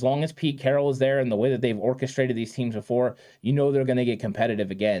 And as long as Pete Carroll is there and the way that they've orchestrated these teams before, they're going to get competitive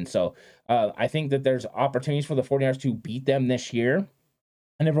again. So I think that there's opportunities for the 49ers to beat them this year.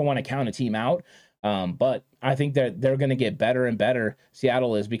 I never want to count a team out, but I think that they're going to get better and better,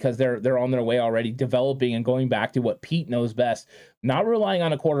 Seattle is, because they're on their way already, developing and going back to what Pete knows best, not relying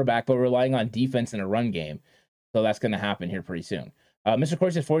on a quarterback, but relying on defense and a run game. So that's going to happen here pretty soon. Mr.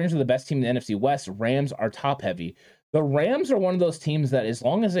 Corey says 49ers are the best team in the NFC West. Rams are top heavy. The Rams are one of those teams that, as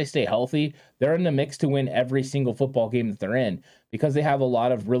long as they stay healthy, they're in the mix to win every single football game that they're in, because they have a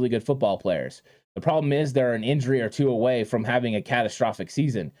lot of really good football players. The problem is they're an injury or two away from having a catastrophic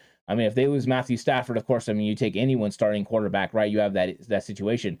season. I mean, if they lose Matthew Stafford, of course, you take anyone starting quarterback, right? You have that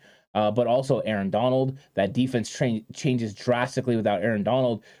situation. But also Aaron Donald. That defense changes drastically without Aaron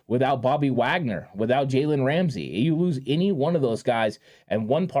Donald, without Bobby Wagner, without Jalen Ramsey. You lose any one of those guys, and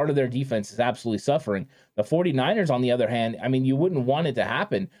one part of their defense is absolutely suffering. The 49ers, on the other hand, you wouldn't want it to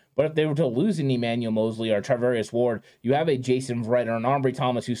happen, but if they were to lose an Emmanuel Mosley or Tarvarius Ward, you have a Jason Verrett or an Ambry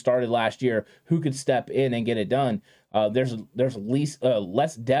Thomas who started last year who could step in and get it done. There's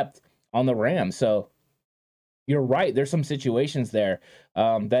less depth on the Rams. So you're right. There's some situations there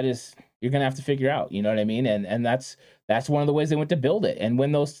that is you're going to have to figure out, you know what I mean? And that's one of the ways they went to build it. And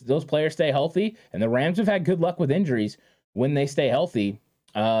when those players stay healthy, and the Rams have had good luck with injuries, when they stay healthy,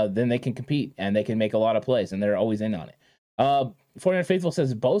 then they can compete and they can make a lot of plays, and they're always in on it. 49 Faithful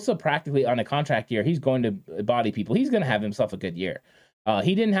says Bosa practically on a contract year. He's going to body people. He's going to have himself a good year.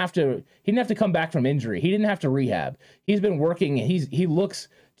 He didn't have to come back from injury. He didn't have to rehab. He's been working. He looks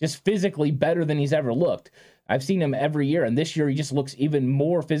just physically better than he's ever looked. I've seen him every year, and this year he just looks even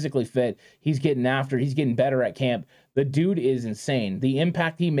more physically fit. He's getting after. He's getting better at camp. The dude is insane. The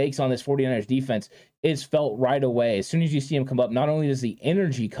impact he makes on this 49ers defense is felt right away. As soon as you see him come up, not only does the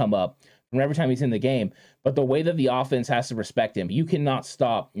energy come up from every time he's in the game, but the way that the offense has to respect him. You cannot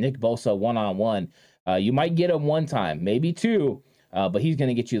stop Nick Bosa one-on-one. You might get him one time, maybe two, but he's going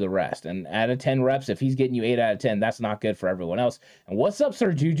to get you the rest. And out of 10 reps, if he's getting you 8 out of 10, that's not good for everyone else. And what's up,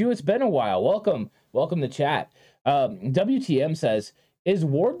 Sir Juju? It's been a while. Welcome to chat. WTM says, is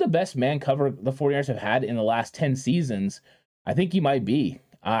Ward the best man cover the 49ers have had in the last 10 seasons? I think he might be.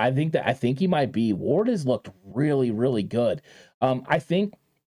 I think he might be. Ward has looked really, really good. I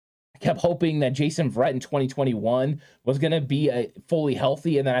kept hoping that Jason Verrett in 2021 was going to be fully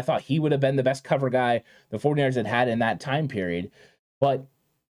healthy, and then I thought he would have been the best cover guy the 49ers had in that time period. But,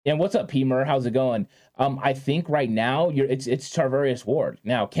 and what's up, P-Mer? How's it going? I think right now it's Charvarius Ward.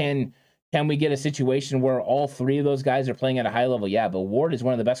 Now, can we get a situation where all three of those guys are playing at a high level? Yeah, but Ward is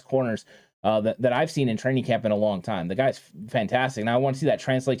one of the best corners that I've seen in training camp in a long time. The guy's fantastic, and I want to see that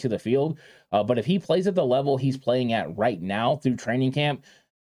translate to the field. But if he plays at the level he's playing at right now through training camp,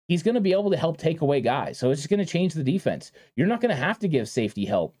 he's going to be able to help take away guys. So it's just going to change the defense. You're not going to have to give safety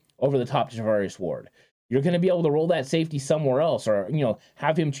help over the top to Charvarius Ward. You're going to be able to roll that safety somewhere else, or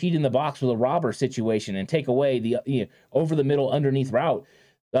have him cheat in the box with a robber situation and take away the over the middle underneath route.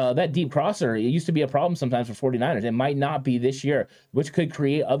 That deep crosser, it used to be a problem sometimes for 49ers. It might not be this year, which could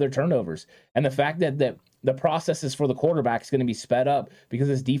create other turnovers. And the fact that the processes for the quarterback is going to be sped up because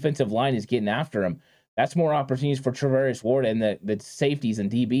his defensive line is getting after him, that's more opportunities for Charvarius Ward and the safeties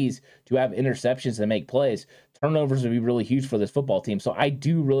and DBs to have interceptions and make plays. Turnovers would be really huge for this football team. So I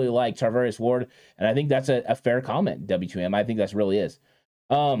do really like Charvarius Ward, and I think that's a fair comment, W2M. I think that really is.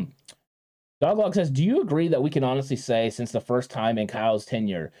 Doglog says, do you agree that we can honestly say since the first time in Kyle's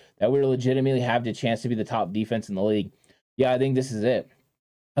tenure that we legitimately have the chance to be the top defense in the league? Yeah, I think this is it.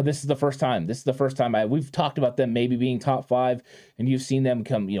 This is the first time. We've talked about them maybe being top 5, and you've seen them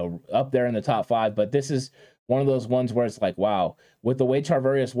come, up there in the top 5. But this is one of those ones where it's like, wow, with the way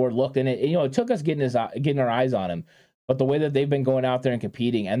Charvarius Ward looked, and it took us getting our eyes on him. But the way that they've been going out there and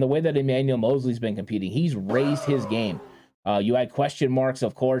competing, and the way that Emmanuel Mosley's been competing, he's raised his game. You had question marks,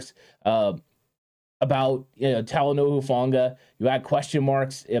 of course, about Talanoa Hufanga. You had question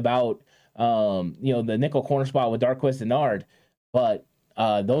marks about the nickel corner spot with Darqueze Dennard, but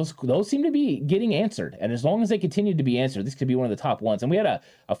those seem to be getting answered. And as long as they continue to be answered, this could be one of the top ones. And we had a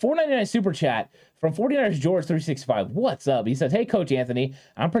 $4.99 super chat from 49ers George 365. What's up? He says, hey, Coach Anthony,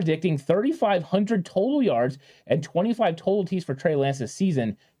 I'm predicting 3,500 total yards and 25 total T's for Trey Lance this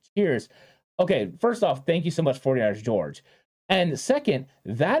season. Cheers. Okay, first off, thank you so much, 49ers George. And second,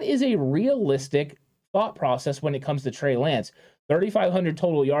 that is a realistic thought process when it comes to Trey Lance. 3,500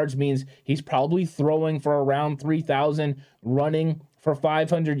 total yards means he's probably throwing for around 3,000, running for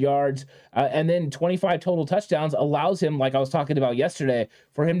 500 yards, and then 25 total touchdowns allows him, like I was talking about yesterday,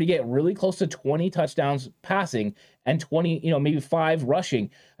 for him to get really close to 20 touchdowns passing and 20, maybe 5 rushing.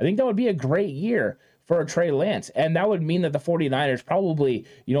 I think that would be a great year for Trey Lance, and that would mean that the 49ers probably,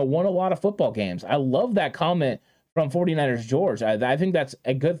 won a lot of football games. I love that comment from 49ers George. I think that's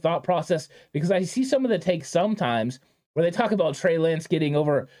a good thought process, because I see some of the takes sometimes where they talk about Trey Lance getting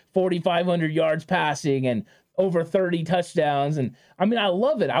over 4,500 yards passing and over 30 touchdowns. And I mean, I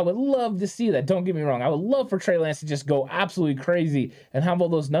love it. I would love to see that. Don't get me wrong. I would love for Trey Lance to just go absolutely crazy and have all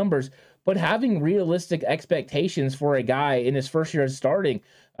those numbers. But having realistic expectations for a guy in his first year as starting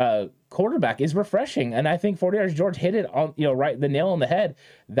quarterback is refreshing. And I think 49ers George hit it on, right, the nail on the head.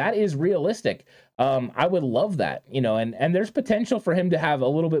 That is realistic. I would love that, and there's potential for him to have a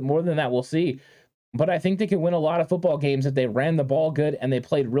little bit more than that. We'll see. But I think they could win a lot of football games if they ran the ball good and they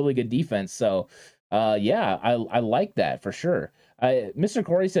played really good defense. So, I like that for sure. Mr.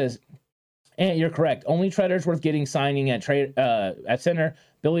 Corey says, and you're correct. Only Treader's worth getting signing at center.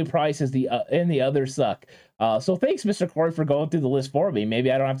 Billy Price is and the others suck. So thanks, Mr. Corey, for going through the list for me.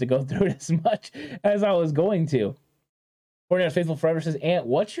 Maybe I don't have to go through it as much as I was going to. 49ers Faithful Forever says, Ant,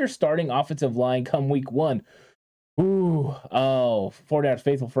 what's your starting offensive line come week 1? 49ers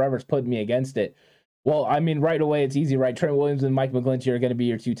Faithful Forever is putting me against it. Well, I mean, right away, it's easy, right? Trent Williams and Mike McGlinchey are going to be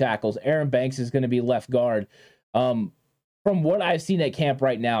your 2 tackles. Aaron Banks is going to be left guard. From what I've seen at camp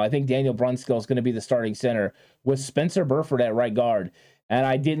right now, I think Daniel Brunskill is going to be the starting center with Spencer Burford at right guard. And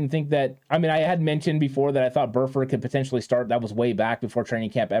I didn't think that, I mean, I had mentioned before that I thought Burford could potentially start. That was way back before training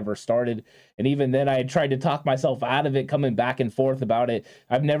camp ever started. And even then I had tried to talk myself out of it, coming back and forth about it.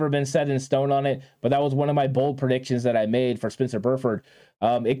 I've never been set in stone on it, but that was one of my bold predictions that I made for Spencer Burford.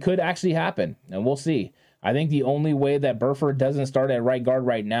 It could actually happen, and we'll see. I think the only way that Burford doesn't start at right guard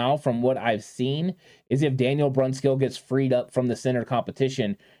right now, from what I've seen, is if Daniel Brunskill gets freed up from the center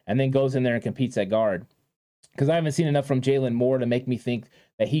competition and then goes in there and competes at guard. Because I haven't seen enough from Jalen Moore to make me think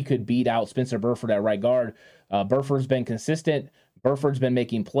that he could beat out Spencer Burford at right guard. Burford's been consistent. Burford's been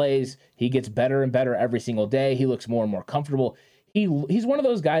making plays. He gets better and better every single day. He looks more and more comfortable. He's one of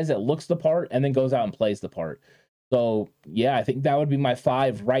those guys that looks the part and then goes out and plays the part. So, yeah, I think that would be my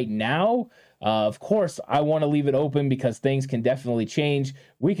 5 right now. Of course, I want to leave it open because things can definitely change.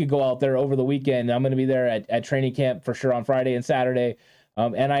 We could go out there over the weekend. I'm going to be there at training camp for sure on Friday and Saturday.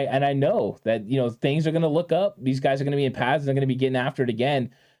 And I know that, things are going to look up. These guys are going to be in pads. They're going to be getting after it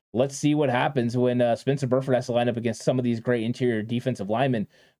again. Let's see what happens when Spencer Burford has to line up against some of these great interior defensive linemen.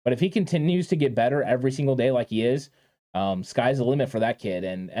 But if he continues to get better every single day like he is, sky's the limit for that kid.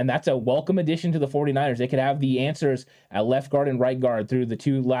 And that's a welcome addition to the 49ers. They could have the answers at left guard and right guard through the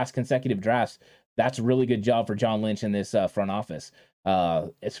 2 last consecutive drafts. That's a really good job for John Lynch in this front office.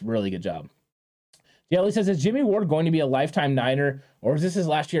 It's a really good job. Jelly says, is Jimmy Ward going to be a lifetime Niner, or is this his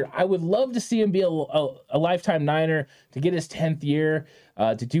last year? I would love to see him be a lifetime Niner, to get his 10th year,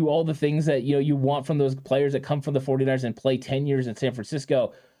 to do all the things that you want from those players that come from the 49ers and play 10 years in San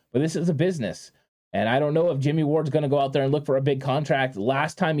Francisco. But this is a business. And I don't know if Jimmy Ward's going to go out there and look for a big contract.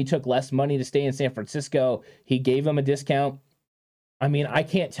 Last time he took less money to stay in San Francisco, he gave him a discount. I mean, I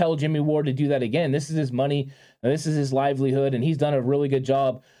can't tell Jimmy Ward to do that again. This is his money. This is his livelihood. And he's done a really good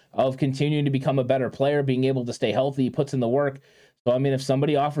job of continuing to become a better player, being able to stay healthy. He puts in the work. So, I mean, if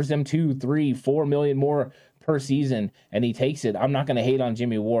somebody offers him 2, 3, 4 million more per season and he takes it, I'm not going to hate on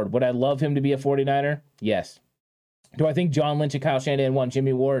Jimmy Ward. Would I love him to be a 49er? Yes. Do I think John Lynch and Kyle Shanahan want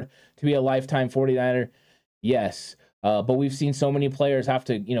Jimmy Ward to be a lifetime 49er? Yes. But we've seen so many players have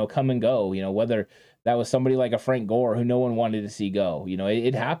to, come and go, whether that was somebody like a Frank Gore who no one wanted to see go.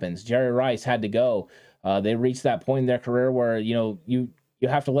 It happens. Jerry Rice had to go. They reached that point in their career where, you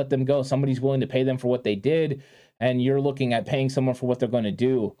have to let them go. Somebody's willing to pay them for what they did, and you're looking at paying someone for what they're going to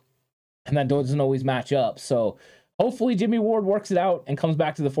do, and that doesn't always match up. So hopefully Jimmy Ward works it out and comes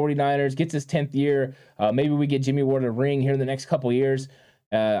back to the 49ers, gets his 10th year. Maybe we get Jimmy Ward a ring here in the next couple years.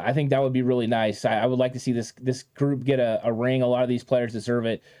 I think that would be really nice. I would like to see this group get a ring. A lot of these players deserve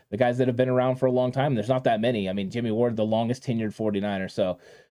it. The guys that have been around for a long time, there's not that many. I mean, Jimmy Ward, the longest tenured 49er. So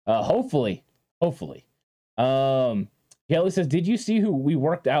hopefully. Kelly says, did you see who we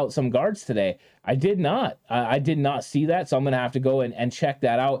worked out some guards today? I did not. I did not see that, so I'm going to have to go and check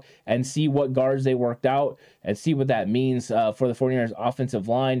that out and see what guards they worked out and see what that means for the 49ers offensive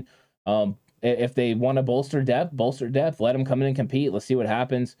line. If they want to bolster depth, let them come in and compete. Let's see what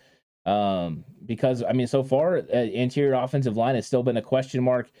happens. Because, I mean, so far, interior offensive line has still been a question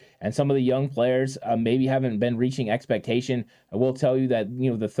mark, and some of the young players maybe haven't been reaching expectation. I will tell you that,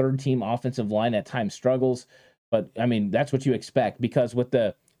 the third-team offensive line at times struggles. But, I mean, that's what you expect, because with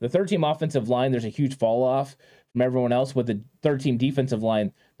the third-team offensive line, there's a huge fall-off from everyone else. With the third-team defensive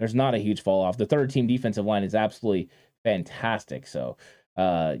line, there's not a huge fall-off. The third-team defensive line is absolutely fantastic. So,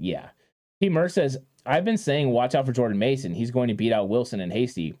 yeah. P. Murr says, I've been saying watch out for Jordan Mason. He's going to beat out Wilson and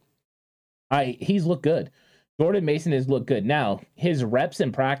Hasty. He's looked good. Jordan Mason has looked good. Now, his reps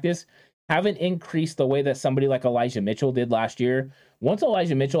in practice haven't increased the way that somebody like Elijah Mitchell did last year. Once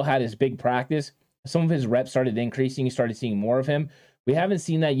Elijah Mitchell had his big practice, some of his reps started increasing. You started seeing more of him. We haven't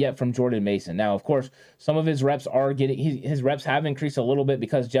seen that yet from Jordan Mason. Now, of course, some of his reps are his reps have increased a little bit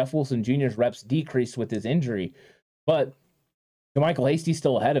because Jeff Wilson Jr.'s reps decreased with his injury. But Michael Hasty's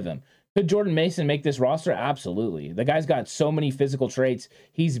still ahead of him. Could Jordan Mason make this roster? Absolutely. The guy's got so many physical traits.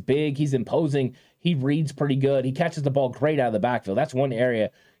 He's big. He's imposing. He reads pretty good. He catches the ball great out of the backfield. That's one area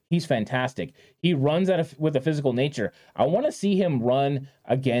he's fantastic. He runs with a physical nature. I want to see him run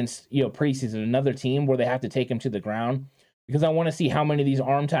against, preseason, another team where they have to take him to the ground, because I want to see how many of these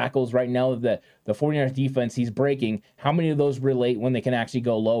arm tackles right now that the 49ers defense he's breaking, how many of those relate when they can actually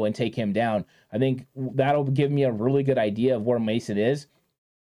go low and take him down. I think that'll give me a really good idea of where Mason is.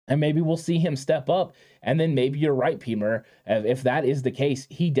 And maybe we'll see him step up. And then maybe you're right, Pemer. If that is the case,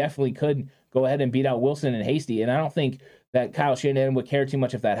 he definitely could go ahead and beat out Wilson and Hasty. And I don't think that Kyle Shanahan would care too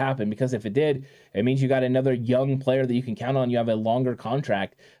much if that happened, because if it did, it means you got another young player that you can count on. You have a longer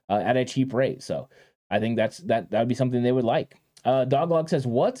contract at a cheap rate. So I think that would be something they would like. Doglog says,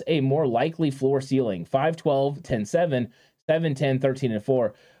 what's a more likely floor ceiling? 5'12", 10'7", 7-10,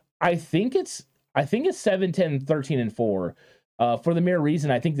 13-4. I think it's 7-10, 13-4. For the mere reason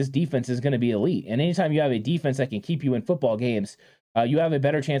I think this defense is going to be elite. And anytime you have a defense that can keep you in football games, you have a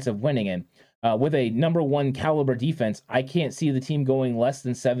better chance of winning. And with a number one caliber defense, I can't see the team going less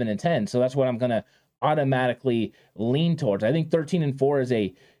than 7-10. So that's what I'm going to automatically lean towards. I think 13-4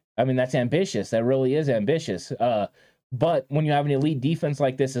 is that's ambitious. That really is ambitious. But when you have an elite defense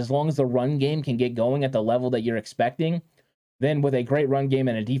like this, as long as the run game can get going at the level that you're expecting, then with a great run game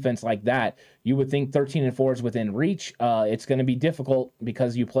and a defense like that, you would think 13-4 is within reach. It's going to be difficult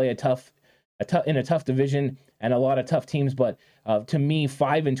because you play in a tough division and a lot of tough teams. But to me,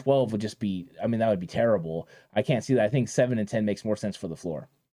 5-12 would just be, that would be terrible. I can't see that. I think 7-10 makes more sense for the floor.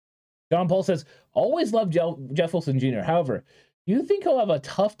 John Paul says, always loved Jeff Wilson Jr. However, do you think he'll have a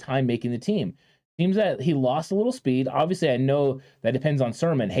tough time making the team? Seems that he lost a little speed. Obviously, I know that depends on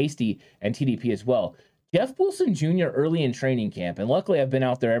Sermon, Hasty, and TDP as well. Jeff Wilson Jr. early in training camp, and luckily I've been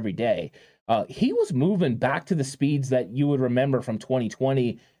out there every day, he was moving back to the speeds that you would remember from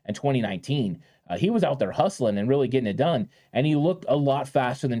 2020 and 2019. He was out there hustling and really getting it done, and he looked a lot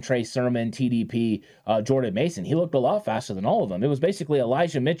faster than Trey Sermon, TDP, Jordan Mason. He looked a lot faster than all of them. It was basically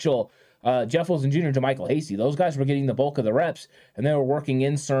Elijah Mitchell, Jeff Wilson Jr. to Michael Hasty. Those guys were getting the bulk of the reps, and they were working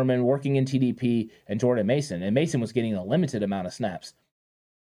in Sermon, working in TDP, and Jordan Mason. And Mason was getting a limited amount of snaps.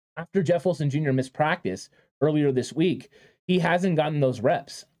 After Jeff Wilson Jr. missed practice earlier this week, he hasn't gotten those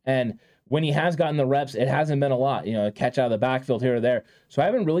reps. And when he has gotten the reps, it hasn't been a lot, a catch out of the backfield here or there. So I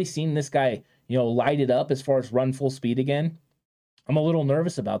haven't really seen this guy, light it up as far as run full speed again. I'm a little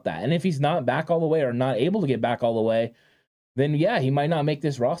nervous about that. And if he's not back all the way or not able to get back all the way, then yeah, he might not make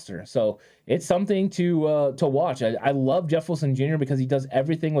this roster. So it's something to watch. I love Jeff Wilson Jr. because he does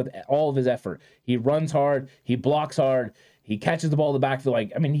everything with all of his effort. He runs hard, he blocks hard, he catches the ball in the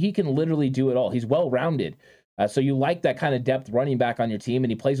backfield. He can literally do it all. He's well-rounded. So you like that kind of depth running back on your team,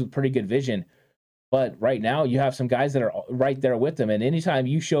 and he plays with pretty good vision. But right now, you have some guys that are right there with him. And anytime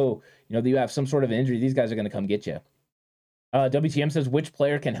you show, that you have some sort of injury, these guys are going to come get you. WTM says, which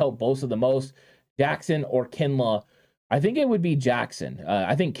player can help Bosa the most, Jackson or Kinlaw? I think it would be Jackson.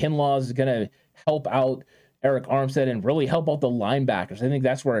 I think Kinlaw is going to help out Eric Armstead and really help out the linebackers. I think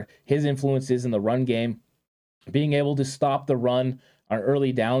that's where his influence is in the run game. Being able to stop the run on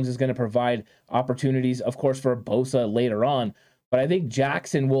early downs is going to provide opportunities, of course, for Bosa later on. But I think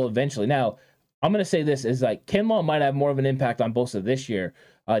Jackson will eventually. Now, I'm going to say this is Kinlaw might have more of an impact on Bosa this year.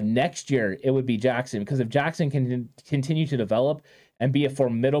 Next year, it would be Jackson, because if Jackson can continue to develop and be a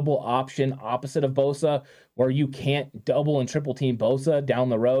formidable option opposite of Bosa, where you can't double and triple team Bosa down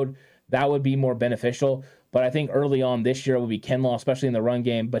the road, that would be more beneficial. But I think early on this year it will be Kinlaw, especially in the run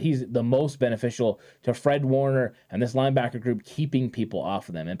game. But he's the most beneficial to Fred Warner and this linebacker group, keeping people off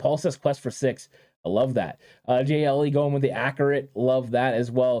of them. And Paul says quest for 6. I love that. JLE going with the accurate. Love that as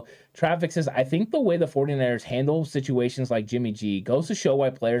well. Traffic says, I think the way the 49ers handle situations like Jimmy G goes to show why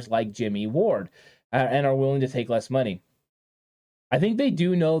players like Jimmy Ward and are willing to take less money. I think they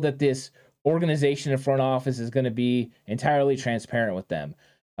do know that this organization and front office is going to be entirely transparent with them.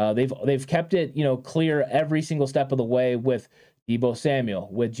 They've kept it, clear every single step of the way with Deebo Samuel,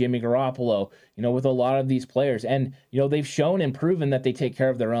 with Jimmy Garoppolo, with a lot of these players. And, they've shown and proven that they take care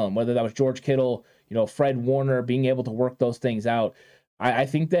of their own, whether that was George Kittle, Fred Warner, being able to work those things out. I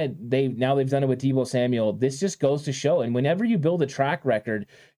think that they've done it with Deebo Samuel. This just goes to show. And whenever you build a track record,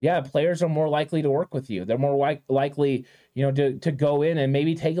 players are more likely to work with you. They're more likely, to go in and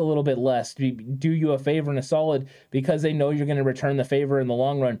maybe take a little bit less, to do you a favor and a solid, because they know you're going to return the favor in the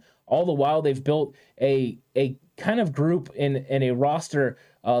long run. All the while, they've built a kind of group in a roster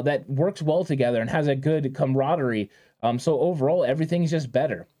that works well together and has a good camaraderie. So overall, everything's just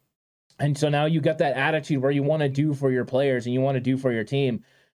better. And so now you got that attitude where you want to do for your players and you want to do for your team.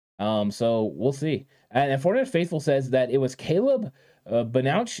 So we'll see. And Fortnite Faithful says that it was Caleb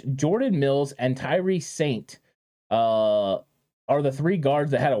Banouch, Jordan Mills, and Tyree Saint are the 3 guards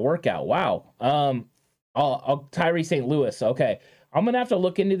that had a workout. Wow. Tyree St. Louis. Okay. I'm going to have to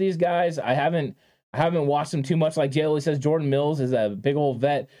look into these guys. I haven't watched them too much. Like JLE says, Jordan Mills is a big old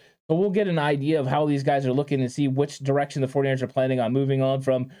vet. So we'll get an idea of how these guys are looking and see which direction the 49ers are planning on moving on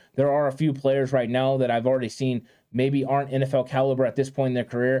from. There are a few players right now that I've already seen maybe aren't NFL caliber at this point in their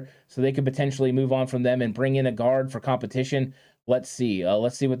career, so they could potentially move on from them and bring in a guard for competition. Let's see.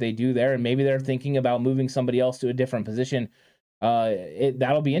 Let's see what they do there. And maybe they're thinking about moving somebody else to a different position.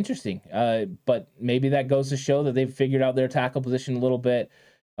 That'll be interesting. But maybe that goes to show that they've figured out their tackle position a little bit.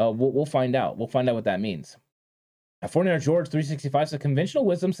 We'll find out. We'll find out what that means. 49er George 365 says conventional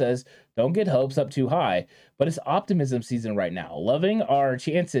wisdom says don't get hopes up too high, but it's optimism season right now. Loving our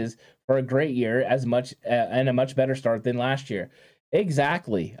chances for a great year as much and a much better start than last year.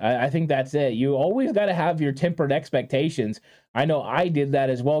 Exactly. I think that's it. You always got to have your tempered expectations. I know I did that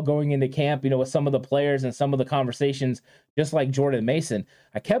as well going into camp, with some of the players and some of the conversations, just like Jordan Mason.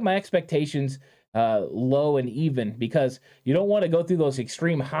 I kept my expectations low and even because you don't want to go through those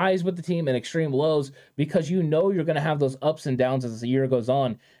extreme highs with the team and extreme lows because you're going to have those ups and downs as the year goes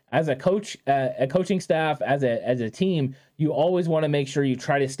on. As a coach, a coaching staff, as a team, you always want to make sure you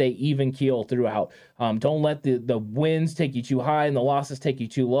try to stay even keel throughout. Don't let the wins take you too high and the losses take you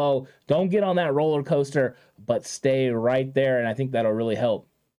too low. Don't get on that roller coaster, but stay right there, and I think that'll really help.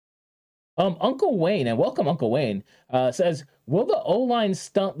 Uncle Wayne, and welcome Uncle Wayne, says, will the O-line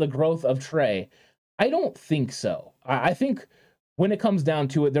stunt the growth of Trey? I don't think so. I think when it comes down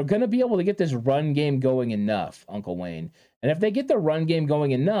to it, they're going to be able to get this run game going enough, Uncle Wayne. And if they get the run game going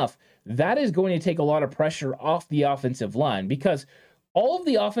enough, that is going to take a lot of pressure off the offensive line because all of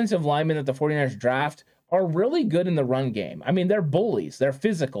the offensive linemen that the 49ers draft are really good in the run game. I mean, they're bullies. They're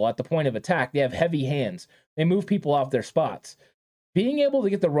physical at the point of attack. They have heavy hands. They move people off their spots. Being able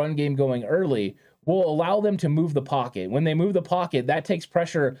to get the run game going early will allow them to move the pocket. When they move the pocket, that takes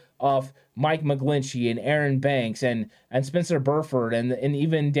pressure off Mike McGlinchey and Aaron Banks and Spencer Burford and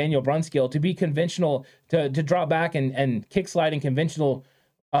even Daniel Brunskill to be conventional, to drop back and kick slide in conventional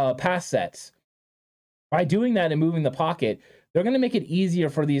pass sets. By doing that and moving the pocket, they're going to make it easier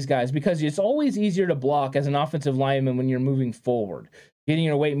for these guys because it's always easier to block as an offensive lineman when you're moving forward. Getting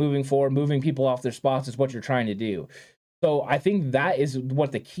your weight moving forward, moving people off their spots is what you're trying to do. So I think that is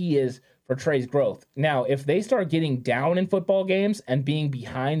what the key is for Trey's growth. Now, if they start getting down in football games and being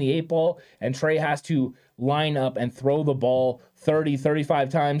behind the 8 ball and Trey has to line up and throw the ball 30, 35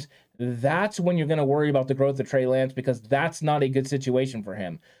 times, that's when you're going to worry about the growth of Trey Lance because that's not a good situation for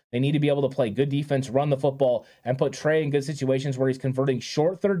him. They need to be able to play good defense, run the football, and put Trey in good situations where he's converting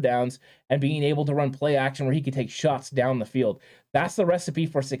short third downs and being able to run play action where he can take shots down the field. That's the recipe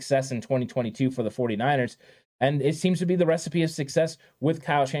for success in 2022 for the 49ers. And it seems to be the recipe of success with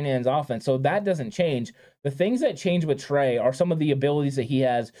Kyle Shanahan's offense. So that doesn't change. The things that change with Trey are some of the abilities that he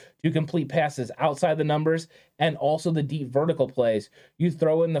has to complete passes outside the numbers and also the deep vertical plays. You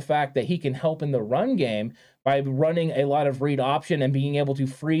throw in the fact that he can help in the run game by running a lot of read option and being able to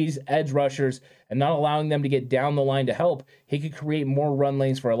freeze edge rushers and not allowing them to get down the line to help. He could create more run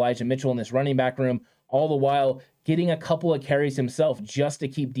lanes for Elijah Mitchell in this running back room, all the while getting a couple of carries himself just to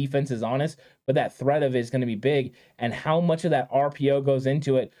keep defenses honest, but that threat of it is going to be big. And how much of that RPO goes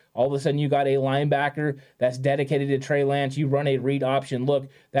into it? All of a sudden, you got a linebacker that's dedicated to Trey Lance. You run a read option look.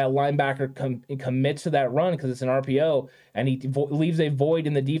 That linebacker commits to that run because it's an RPO, and he leaves a void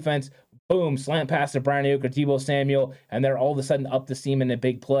in the defense. Boom, slant pass to Brian Ayuk or Deebo Samuel, and they're all of a sudden up the seam in a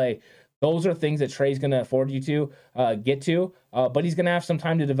big play. Those are things that Trey's going to afford you to get to, but he's going to have some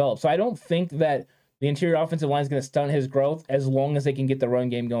time to develop. So I don't think that the interior offensive line is going to stunt his growth as long as they can get the run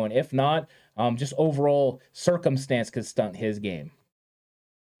game going. If not, just overall circumstance could stunt his game.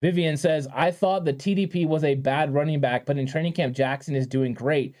 Vivian says, I thought the TDP was a bad running back, but in training camp, Jackson is doing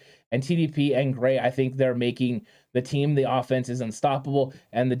great. And TDP and Gray, I think they're making the team, the offense is unstoppable,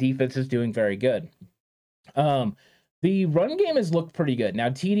 and the defense is doing very good. The run game has looked pretty good. Now,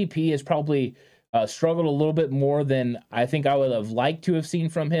 TDP has probably struggled a little bit more than I think I would have liked to have seen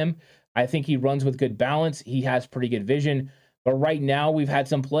from him. I think he runs with good balance. He has pretty good vision. But right now we've had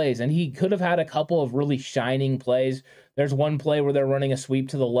some plays, and he could have had a couple of really shining plays. There's one play where they're running a sweep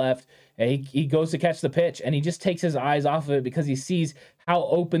to the left, and he goes to catch the pitch, and he just takes his eyes off of it because he sees how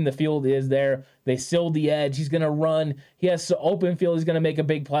open the field is there. They sealed the edge. He's going to run. He has open field. He's going to make a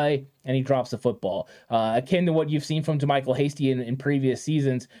big play, and he drops the football. Akin to what you've seen from DeMichael Hasty in previous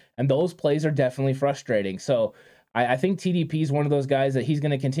seasons, and those plays are definitely frustrating. So I think TDP is one of those guys that he's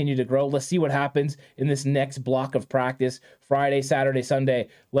going to continue to grow. Let's see what happens in this next block of practice, Friday, Saturday, Sunday.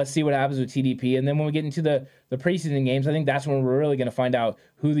 Let's see what happens with TDP. And then when we get into the preseason games, I think that's when we're really going to find out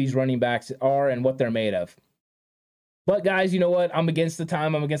who these running backs are and what they're made of. But guys, you know what? I'm against the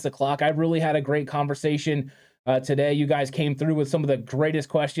time. I'm against the clock. I really had a great conversation today. You guys came through with some of the greatest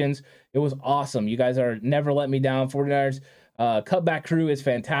questions. It was awesome. You guys are never let me down. 49ers Cutback crew is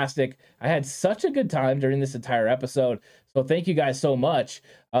fantastic. I had such a good time during this entire episode. So thank you guys so much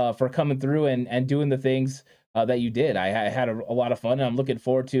for coming through and doing the things that you did. I had a lot of fun, and I'm looking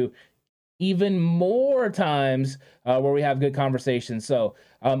forward to even more times where we have good conversations. So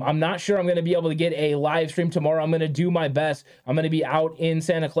I'm not sure I'm going to be able to get a live stream tomorrow. I'm going to do my best. I'm going to be out in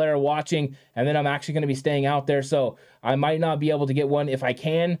Santa Clara watching, and then I'm actually going to be staying out there. So I might not be able to get one. If I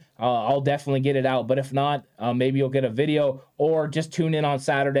can, I'll definitely get it out. But if not, maybe you'll get a video, or just tune in on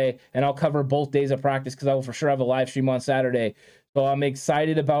Saturday and I'll cover both days of practice, because I will for sure have a live stream on Saturday. So I'm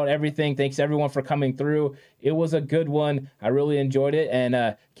excited about everything. Thanks everyone for coming through. It was a good one. I really enjoyed it,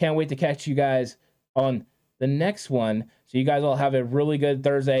 and can't wait to catch you guys on the next one. So you guys all have a really good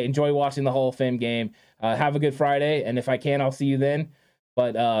Thursday. Enjoy watching the Hall of Fame game. Have a good Friday, and if I can, I'll see you then.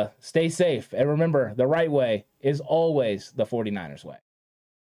 But stay safe, and remember, the right way is always the 49ers way.